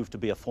would prove to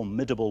be a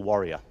formidable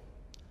warrior.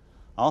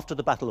 After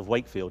the Battle of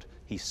Wakefield,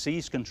 he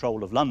seized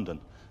control of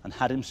London and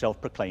had himself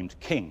proclaimed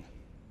king.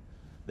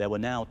 There were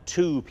now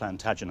 2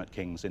 Plantagenet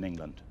kings in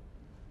England,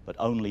 but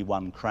only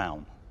one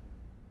crown.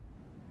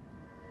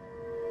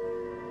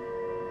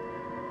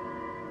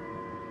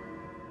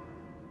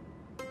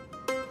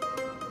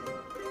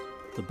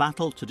 The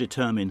battle to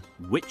determine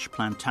which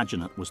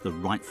Plantagenet was the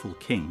rightful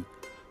king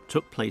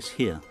took place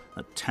here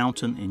at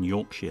Towton in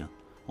Yorkshire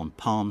on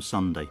Palm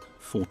Sunday,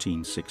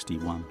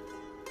 1461.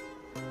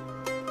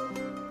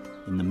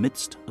 In the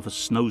midst of a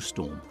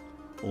snowstorm,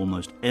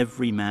 almost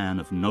every man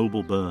of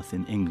noble birth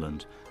in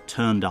England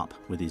turned up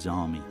with his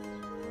army.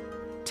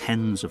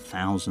 Tens of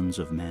thousands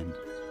of men.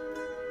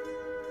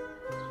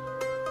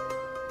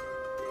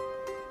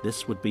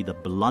 This would be the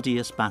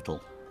bloodiest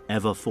battle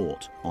ever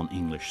fought on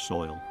English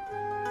soil.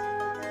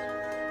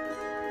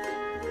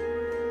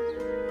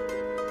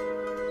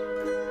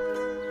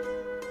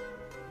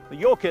 The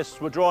Yorkists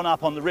were drawn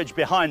up on the ridge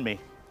behind me.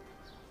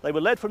 They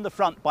were led from the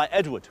front by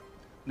Edward,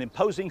 an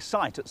imposing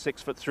sight at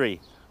 6'3"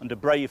 and a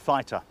brave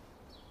fighter.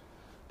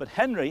 But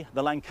Henry,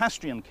 the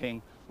Lancastrian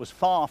king, was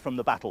far from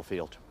the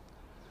battlefield.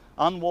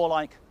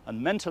 Unwarlike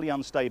and mentally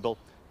unstable,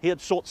 he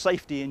had sought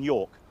safety in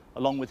York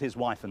along with his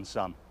wife and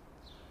son.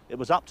 It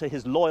was up to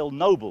his loyal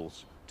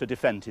nobles to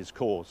defend his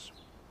cause.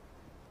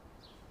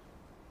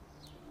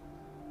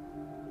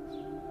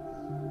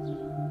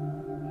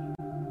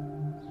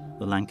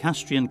 The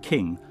Lancastrian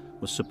king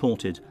was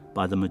supported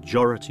by the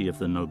majority of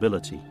the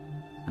nobility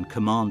and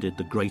commanded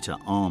the greater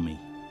army.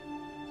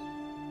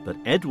 But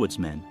Edward's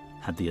men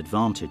had the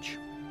advantage.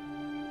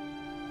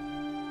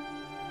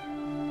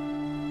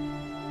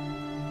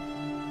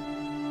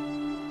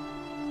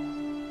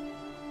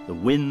 The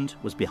wind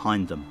was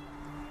behind them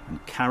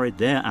and carried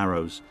their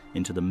arrows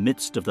into the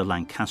midst of the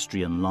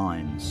Lancastrian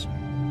lines.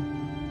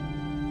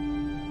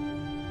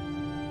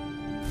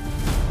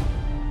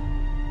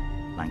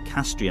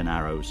 Lancastrian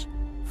arrows,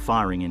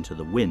 firing into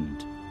the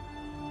wind,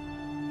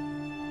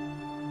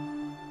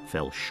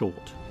 fell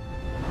short.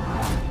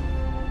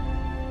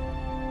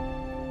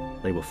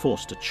 They were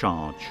forced to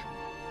charge.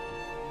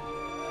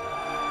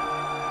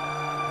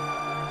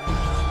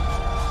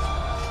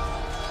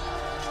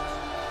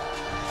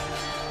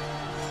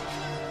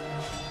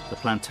 The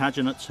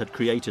Plantagenets had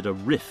created a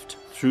rift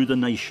through the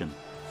nation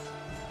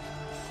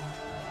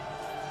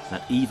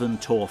that even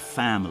tore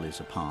families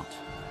apart.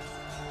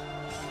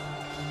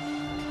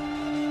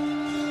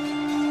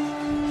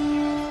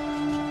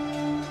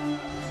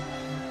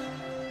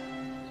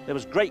 There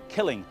was great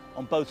killing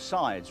on both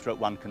sides, wrote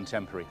one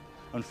contemporary,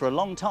 and for a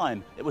long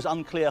time it was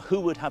unclear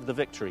who would have the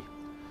victory.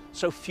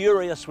 So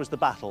furious was the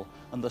battle,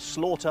 and the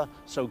slaughter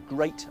so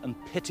great and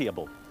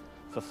pitiable,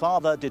 for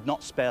father did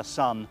not spare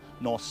son,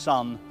 nor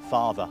son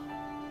father.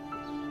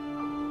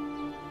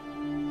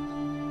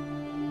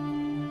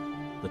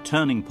 The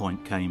turning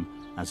point came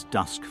as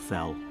dusk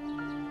fell.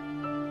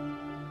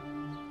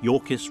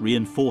 Yorkist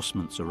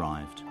reinforcements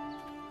arrived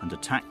and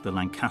attacked the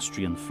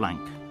Lancastrian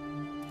flank.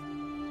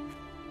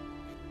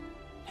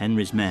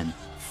 Henry's men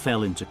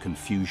fell into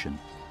confusion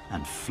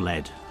and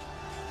fled.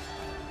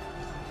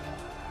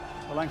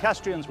 The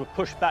Lancastrians were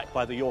pushed back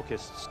by the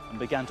Yorkists and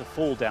began to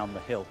fall down the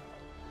hill.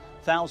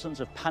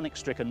 Thousands of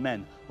panic-stricken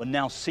men were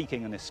now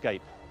seeking an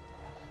escape.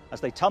 As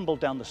they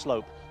tumbled down the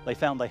slope, they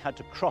found they had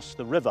to cross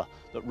the river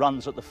that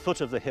runs at the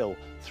foot of the hill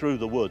through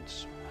the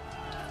woods.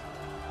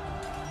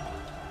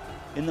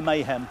 In the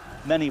mayhem,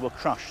 many were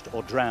crushed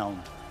or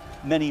drowned,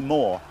 many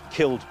more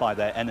killed by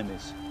their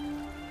enemies.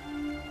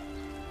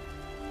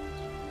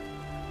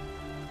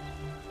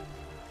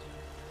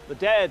 The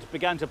dead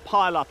began to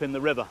pile up in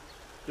the river.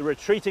 The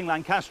retreating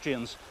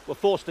Lancastrians were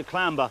forced to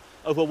clamber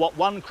over what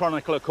one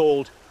chronicler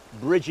called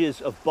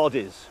bridges of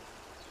bodies.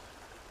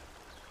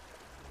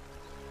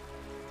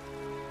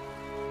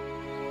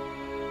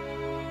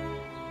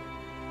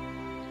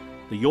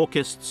 The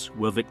Yorkists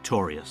were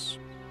victorious.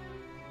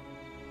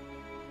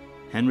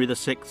 Henry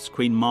VI's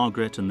Queen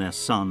Margaret and their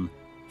son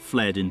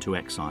fled into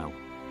exile.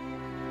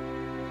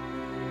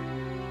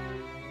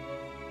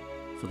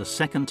 For the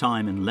second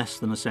time in less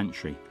than a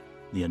century,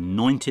 the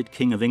anointed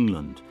King of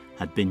England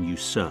had been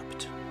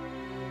usurped.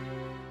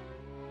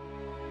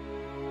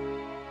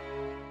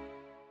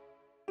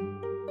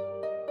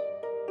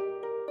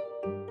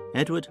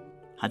 Edward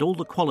had all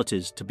the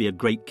qualities to be a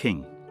great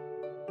king.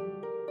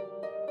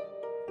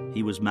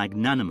 He was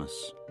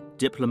magnanimous,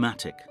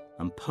 diplomatic,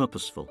 and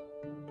purposeful.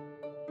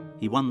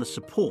 He won the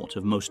support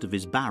of most of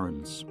his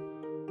barons.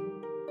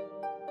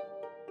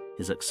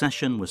 His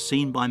accession was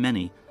seen by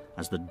many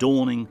as the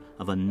dawning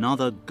of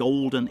another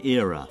golden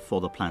era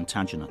for the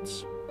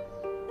Plantagenets.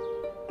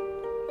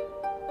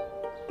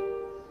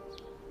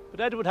 But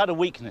Edward had a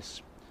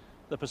weakness.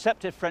 The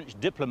perceptive French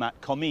diplomat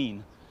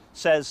Comines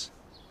says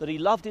that he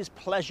loved his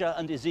pleasure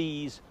and his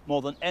ease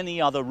more than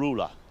any other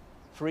ruler,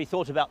 for he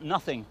thought about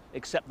nothing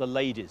except the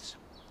ladies.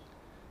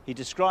 He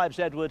describes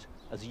Edward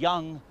as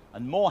young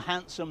and more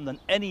handsome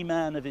than any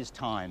man of his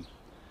time,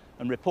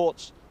 and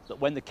reports that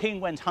when the king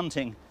went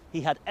hunting,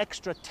 he had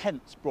extra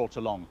tents brought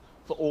along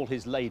for all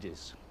his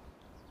ladies.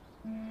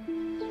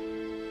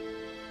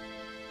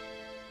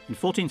 In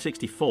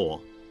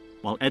 1464,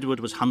 while Edward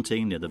was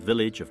hunting near the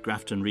village of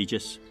Grafton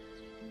Regis,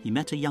 he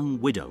met a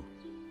young widow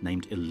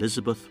named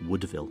Elizabeth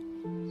Woodville.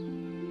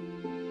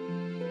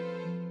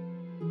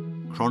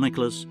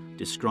 Chroniclers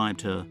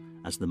described her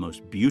as the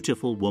most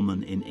beautiful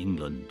woman in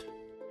England.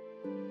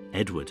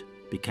 Edward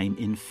became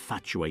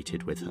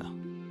infatuated with her.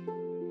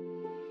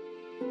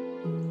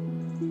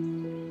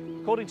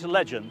 According to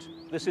legend,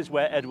 this is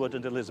where Edward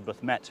and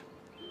Elizabeth met.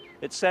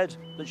 It's said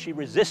that she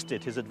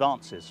resisted his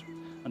advances,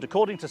 and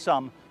according to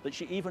some, that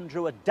she even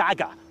drew a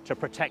dagger to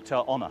protect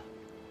her honour.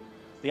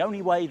 The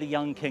only way the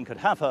young king could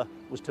have her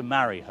was to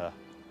marry her.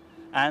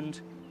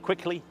 And,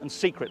 quickly and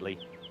secretly,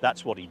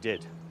 that's what he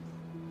did.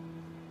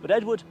 But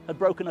Edward had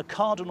broken a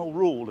cardinal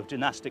rule of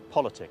dynastic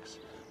politics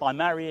by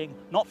marrying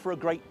not for a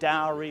great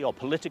dowry or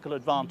political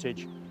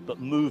advantage, but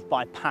moved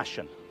by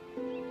passion.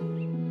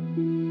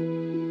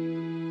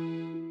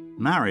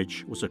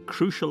 Marriage was a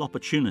crucial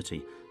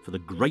opportunity for the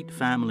great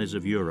families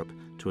of Europe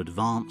to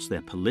advance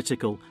their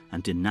political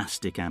and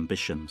dynastic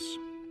ambitions.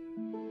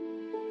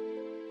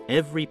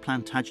 Every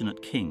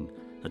Plantagenet king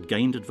had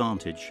gained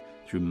advantage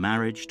through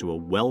marriage to a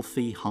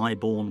wealthy,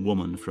 high-born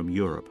woman from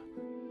Europe,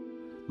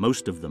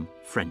 most of them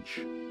French.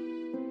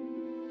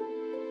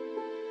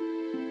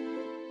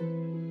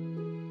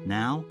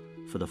 Now,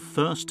 for the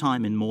first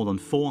time in more than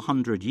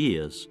 400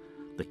 years,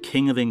 the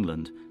King of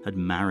England had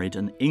married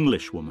an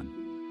English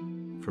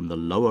woman from the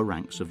lower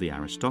ranks of the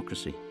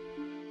aristocracy.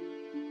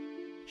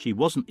 She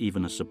wasn't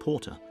even a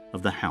supporter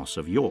of the House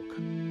of York.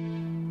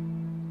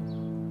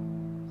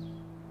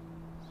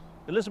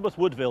 Elizabeth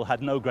Woodville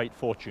had no great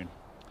fortune.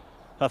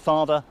 Her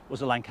father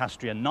was a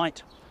Lancastrian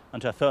knight,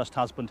 and her first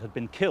husband had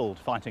been killed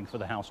fighting for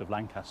the House of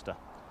Lancaster.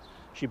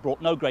 She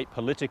brought no great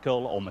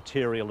political or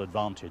material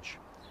advantage.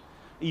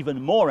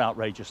 Even more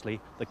outrageously,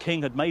 the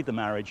king had made the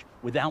marriage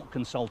without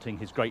consulting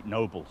his great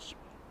nobles.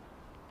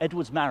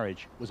 Edward's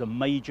marriage was a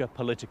major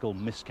political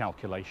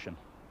miscalculation.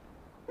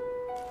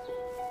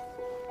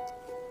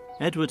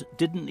 Edward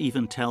didn't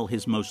even tell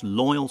his most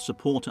loyal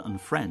supporter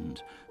and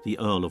friend, the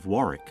Earl of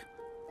Warwick.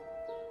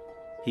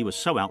 He was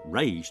so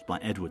outraged by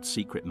Edward's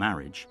secret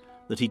marriage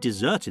that he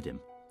deserted him,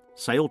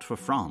 sailed for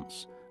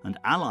France, and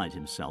allied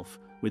himself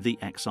with the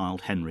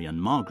exiled Henry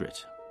and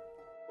Margaret.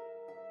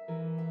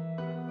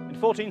 In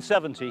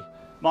 1470,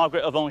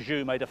 Margaret of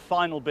Anjou made a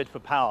final bid for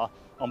power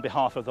on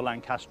behalf of the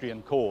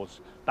Lancastrian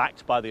cause,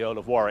 backed by the Earl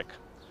of Warwick.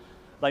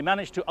 They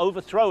managed to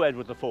overthrow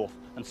Edward IV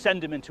and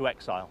send him into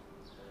exile.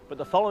 But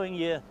the following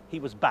year, he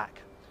was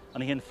back,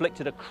 and he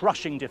inflicted a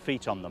crushing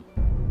defeat on them.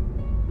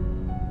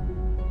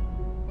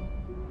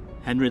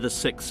 Henry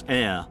VI's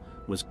heir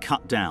was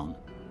cut down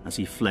as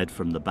he fled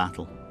from the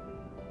battle.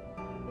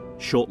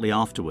 Shortly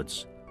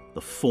afterwards,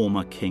 the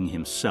former king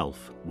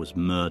himself was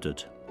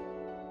murdered.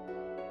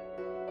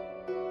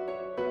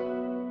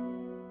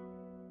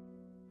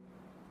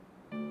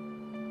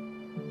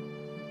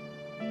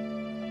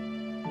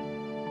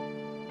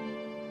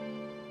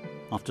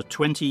 After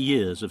 20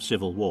 years of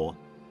civil war,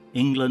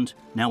 England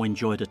now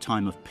enjoyed a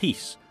time of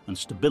peace and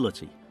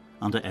stability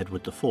under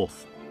Edward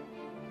IV.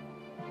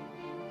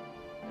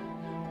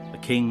 The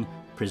king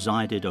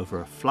presided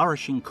over a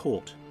flourishing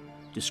court,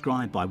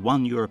 described by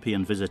one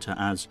European visitor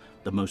as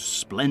the most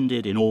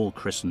splendid in all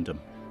Christendom.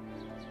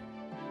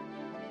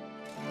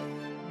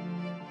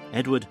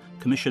 Edward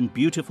commissioned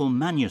beautiful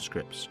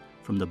manuscripts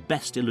from the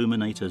best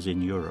illuminators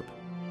in Europe.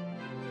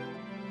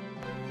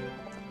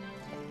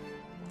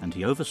 And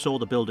he oversaw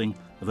the building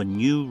of a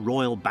new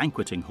royal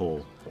banqueting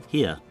hall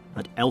here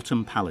at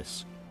Eltham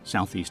Palace,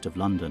 southeast of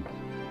London.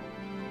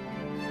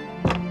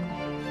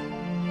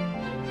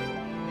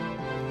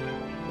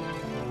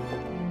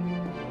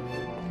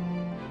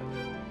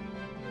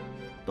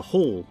 The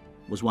hall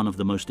was one of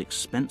the most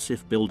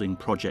expensive building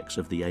projects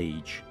of the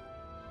age.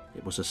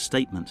 It was a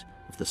statement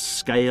of the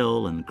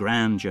scale and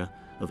grandeur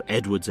of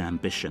Edward's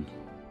ambition.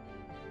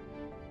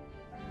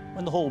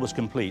 When the hall was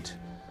complete,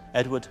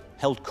 Edward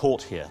held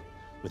court here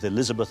with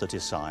Elizabeth at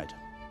his side.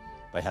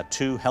 They had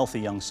 2 healthy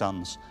young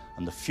sons,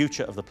 and the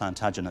future of the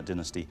Plantagenet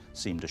dynasty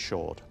seemed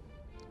assured.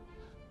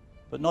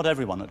 But not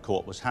everyone at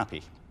court was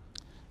happy.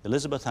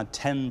 Elizabeth had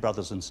 10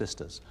 brothers and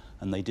sisters,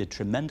 and they did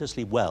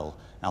tremendously well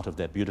out of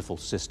their beautiful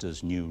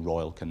sister's new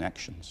royal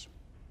connections.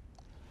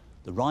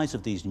 The rise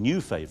of these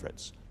new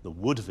favourites, the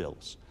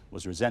Woodvilles,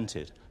 was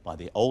resented by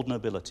the old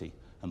nobility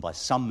and by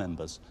some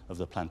members of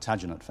the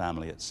Plantagenet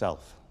family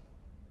itself.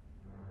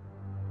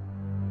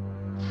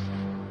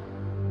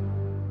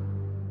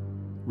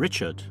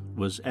 Richard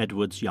was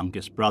Edward's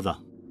youngest brother.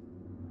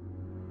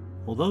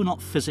 Although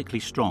not physically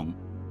strong,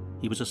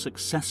 he was a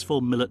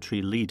successful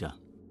military leader,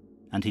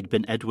 and he'd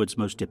been Edward's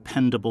most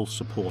dependable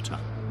supporter.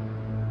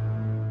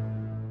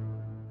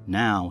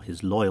 Now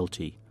his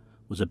loyalty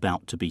was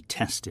about to be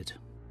tested.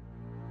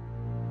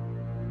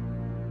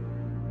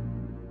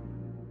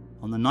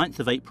 On the 9th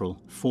of April,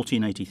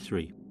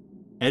 1483,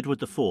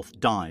 Edward IV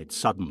died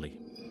suddenly.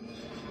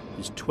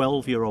 His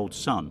 12-year-old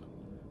son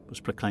was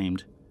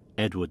proclaimed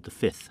Edward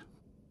V.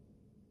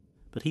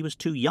 but he was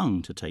too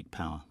young to take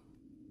power.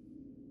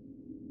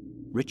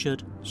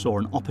 Richard saw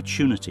an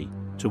opportunity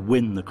to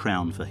win the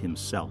crown for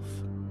himself.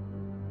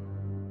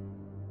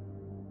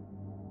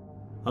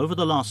 Over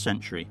the last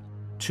century,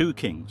 2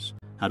 kings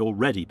had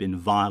already been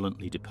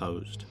violently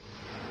deposed.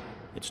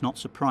 It's not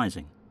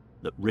surprising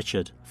that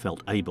Richard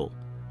felt able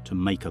to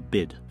make a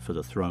bid for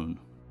the throne.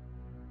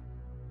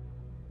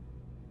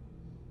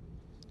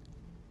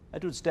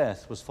 Edward's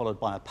death was followed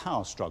by a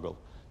power struggle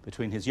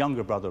between his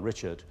younger brother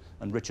Richard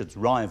and Richard's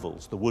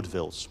rivals, the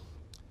Woodvilles.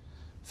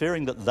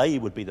 Fearing that they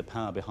would be the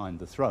power behind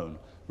the throne,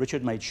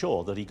 Richard made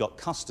sure that he got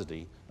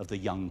custody of the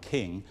young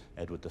king,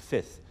 Edward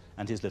V,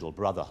 and his little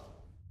brother.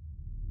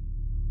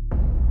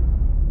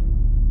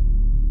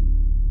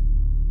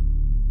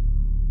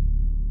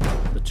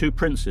 The 2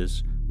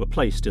 princes were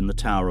placed in the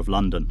Tower of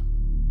London.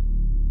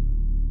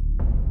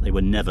 They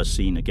were never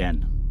seen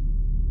again.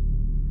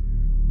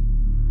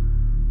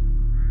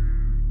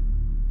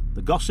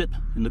 The gossip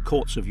in the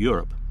courts of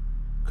Europe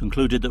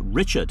concluded that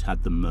Richard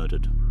had them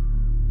murdered.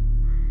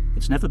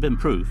 It's never been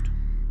proved,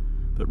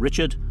 but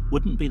Richard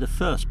wouldn't be the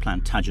first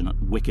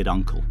Plantagenet wicked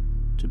uncle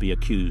to be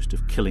accused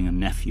of killing a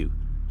nephew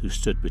who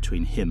stood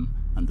between him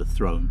and the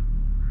throne.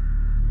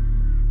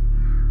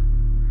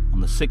 On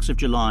the 6th of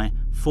July,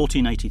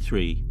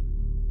 1483,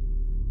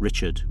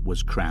 Richard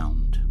was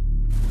crowned.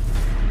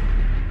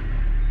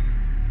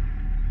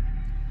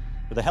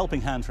 With a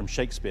helping hand from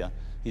Shakespeare,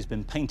 he's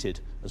been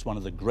painted as one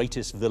of the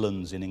greatest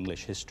villains in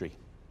English history.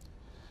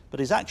 But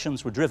his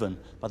actions were driven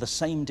by the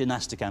same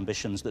dynastic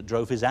ambitions that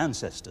drove his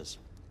ancestors.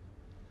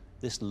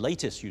 This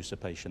latest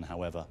usurpation,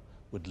 however,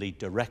 would lead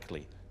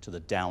directly to the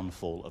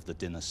downfall of the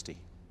dynasty.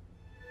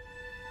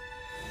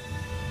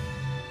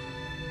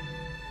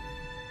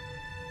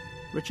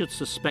 Richard's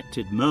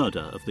suspected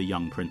murder of the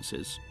young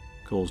princes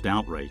caused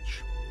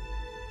outrage.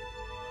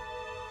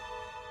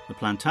 The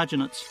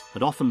Plantagenets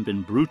had often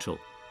been brutal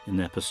in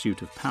their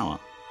pursuit of power.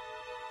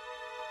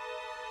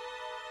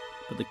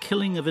 But the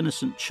killing of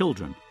innocent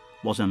children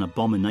was an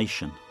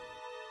abomination.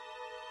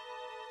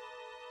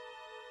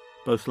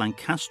 Both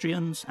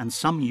Lancastrians and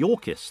some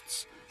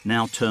Yorkists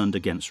now turned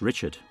against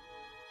Richard.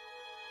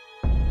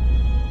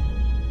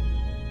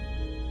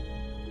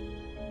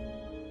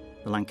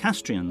 The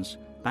Lancastrians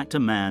backed a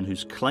man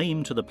whose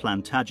claim to the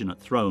Plantagenet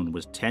throne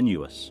was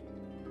tenuous,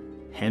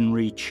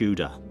 Henry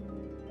Tudor.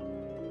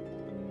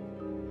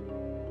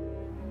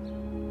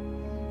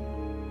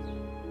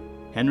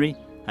 Henry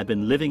had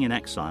been living in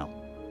exile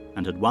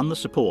and had won the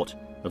support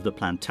of the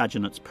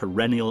Plantagenets'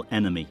 perennial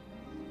enemy,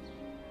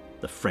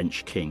 the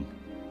French king.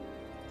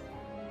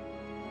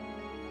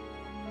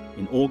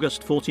 In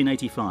August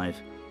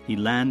 1485, he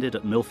landed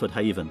at Milford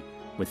Haven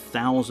with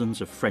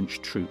thousands of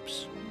French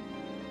troops.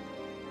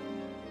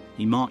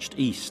 He marched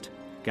east,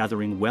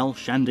 gathering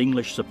Welsh and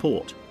English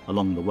support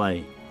along the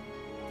way.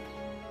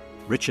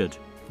 Richard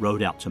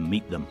rode out to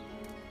meet them.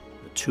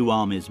 The 2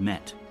 armies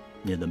met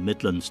near the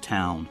Midlands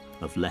town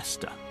of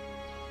Leicester.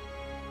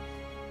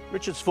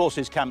 Richard's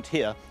forces camped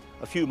here,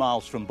 a few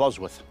miles from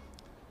Bosworth.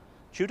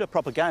 Tudor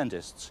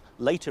propagandists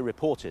later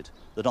reported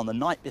that on the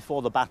night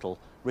before the battle,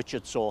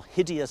 Richard saw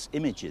hideous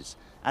images,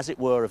 as it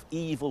were, of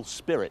evil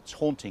spirits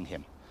haunting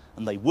him,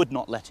 and they would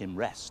not let him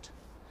rest.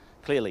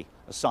 Clearly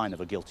a sign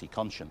of a guilty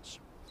conscience.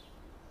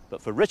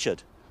 But for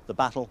Richard, the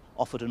battle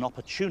offered an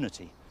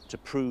opportunity to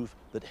prove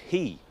that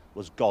he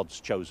was God's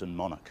chosen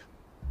monarch.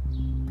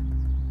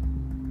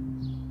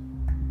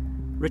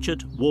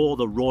 Richard wore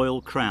the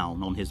royal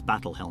crown on his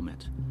battle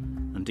helmet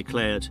and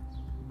declared,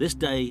 "This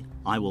day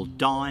I will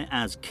die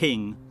as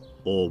king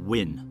or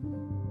win."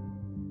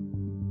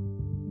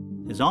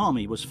 His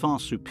army was far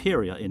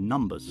superior in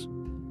numbers,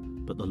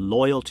 but the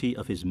loyalty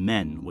of his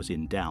men was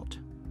in doubt.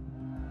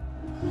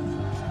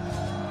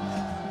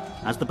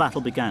 As the battle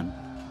began,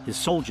 his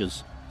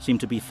soldiers seemed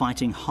to be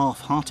fighting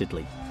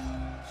half-heartedly.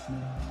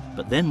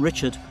 But then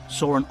Richard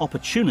saw an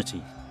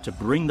opportunity to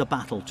bring the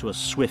battle to a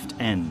swift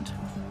end.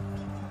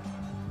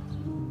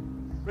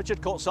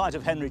 Richard caught sight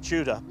of Henry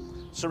Tudor,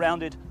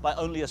 surrounded by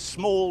only a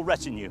small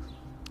retinue,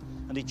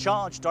 and he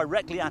charged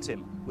directly at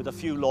him with a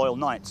few loyal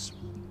knights.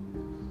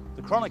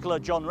 The chronicler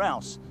John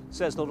Rouse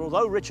says that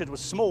although Richard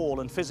was small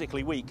and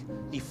physically weak,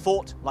 he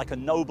fought like a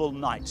noble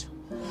knight.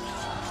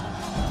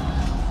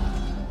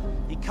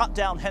 He cut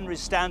down Henry's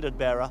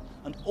standard-bearer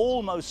and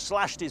almost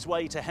slashed his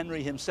way to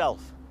Henry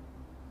himself.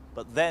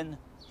 But then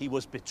he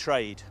was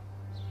betrayed.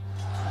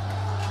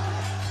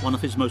 One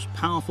of his most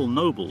powerful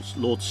nobles,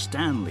 Lord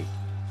Stanley,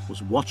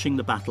 was watching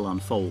the battle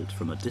unfold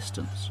from a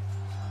distance.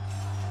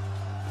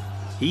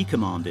 He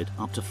commanded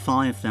up to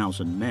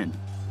 5,000 men,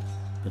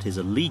 but his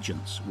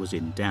allegiance was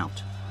in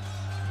doubt.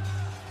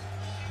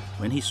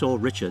 When he saw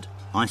Richard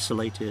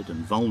isolated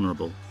and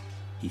vulnerable,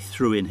 he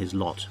threw in his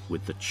lot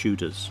with the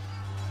Tudors.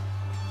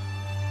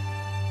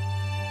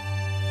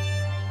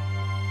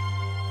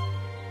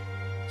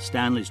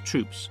 Stanley's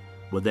troops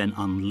were then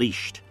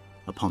unleashed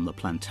upon the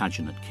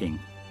Plantagenet king.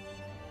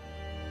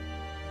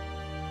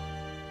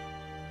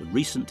 The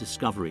recent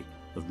discovery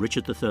of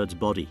Richard III's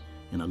body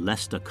in a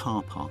Leicester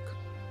car park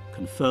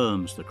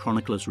confirms the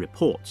chronicler's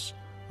reports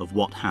of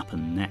what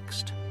happened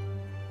next.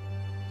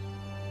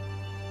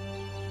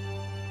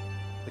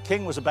 The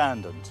king was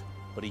abandoned,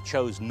 but he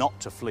chose not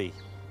to flee.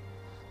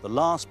 The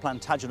last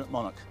Plantagenet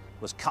monarch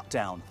was cut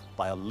down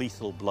by a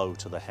lethal blow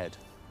to the head.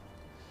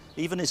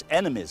 Even his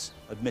enemies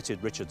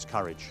admitted Richard's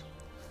courage.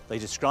 They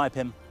describe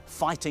him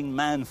fighting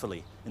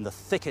manfully in the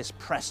thickest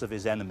press of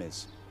his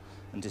enemies,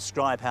 and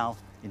describe how,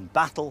 in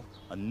battle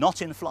and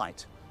not in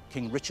flight,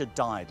 King Richard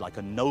died like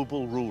a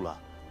noble ruler,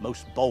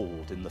 most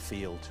bold in the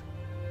field.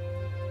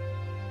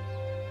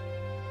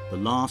 The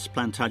last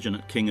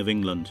Plantagenet king of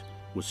England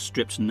was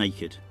stripped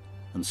naked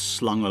and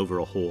slung over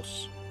a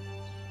horse.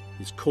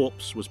 His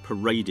corpse was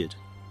paraded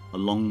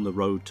along the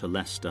road to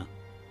Leicester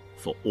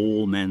for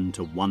all men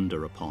to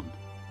wonder upon.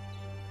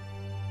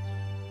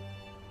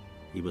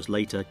 He was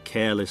later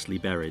carelessly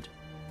buried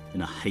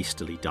in a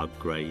hastily dug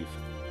grave.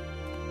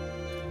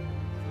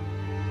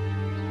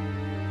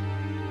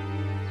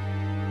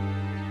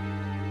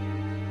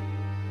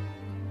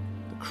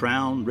 The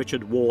crown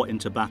Richard wore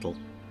into battle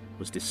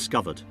was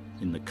discovered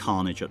in the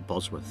carnage at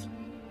Bosworth.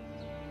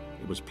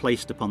 It was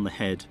placed upon the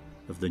head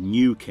of the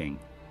new king,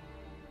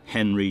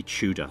 Henry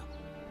Tudor.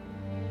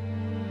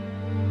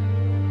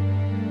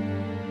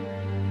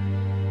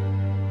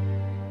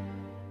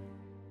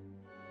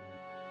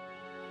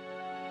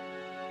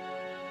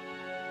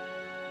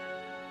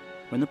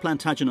 When the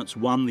Plantagenets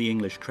won the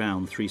English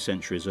crown 3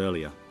 centuries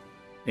earlier,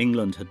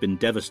 England had been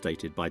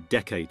devastated by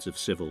decades of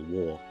civil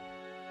war.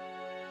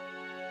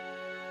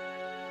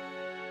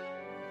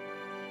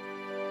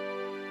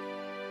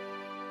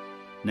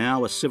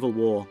 Now a civil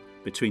war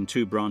between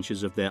 2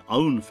 branches of their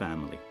own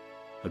family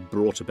had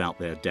brought about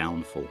their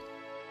downfall.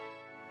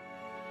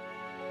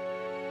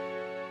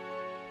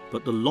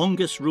 But the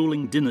longest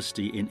ruling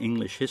dynasty in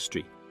English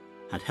history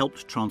had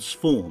helped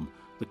transform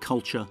the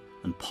culture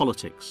and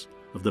politics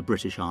of the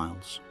British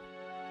Isles.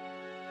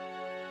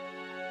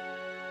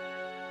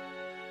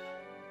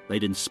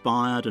 They'd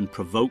inspired and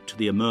provoked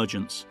the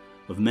emergence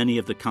of many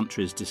of the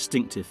country's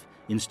distinctive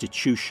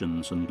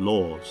institutions and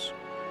laws,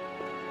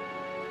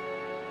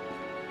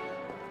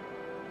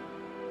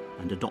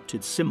 and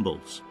adopted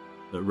symbols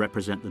that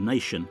represent the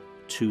nation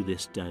to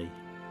this day.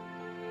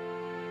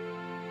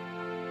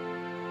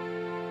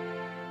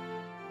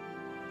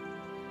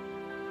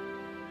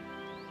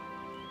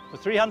 For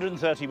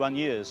 331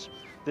 years,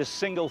 this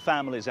single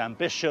family's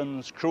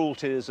ambitions,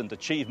 cruelties and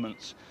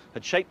achievements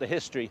had shaped the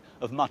history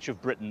of much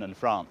of Britain and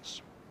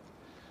France.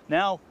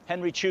 Now,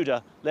 Henry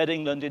Tudor led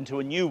England into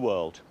a new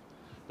world.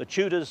 The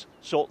Tudors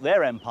sought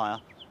their empire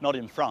not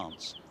in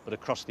France, but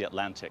across the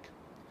Atlantic,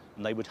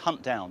 and they would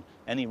hunt down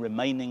any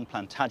remaining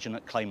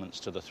Plantagenet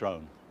claimants to the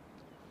throne.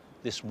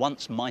 This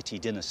once mighty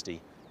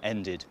dynasty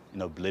ended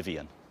in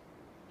oblivion.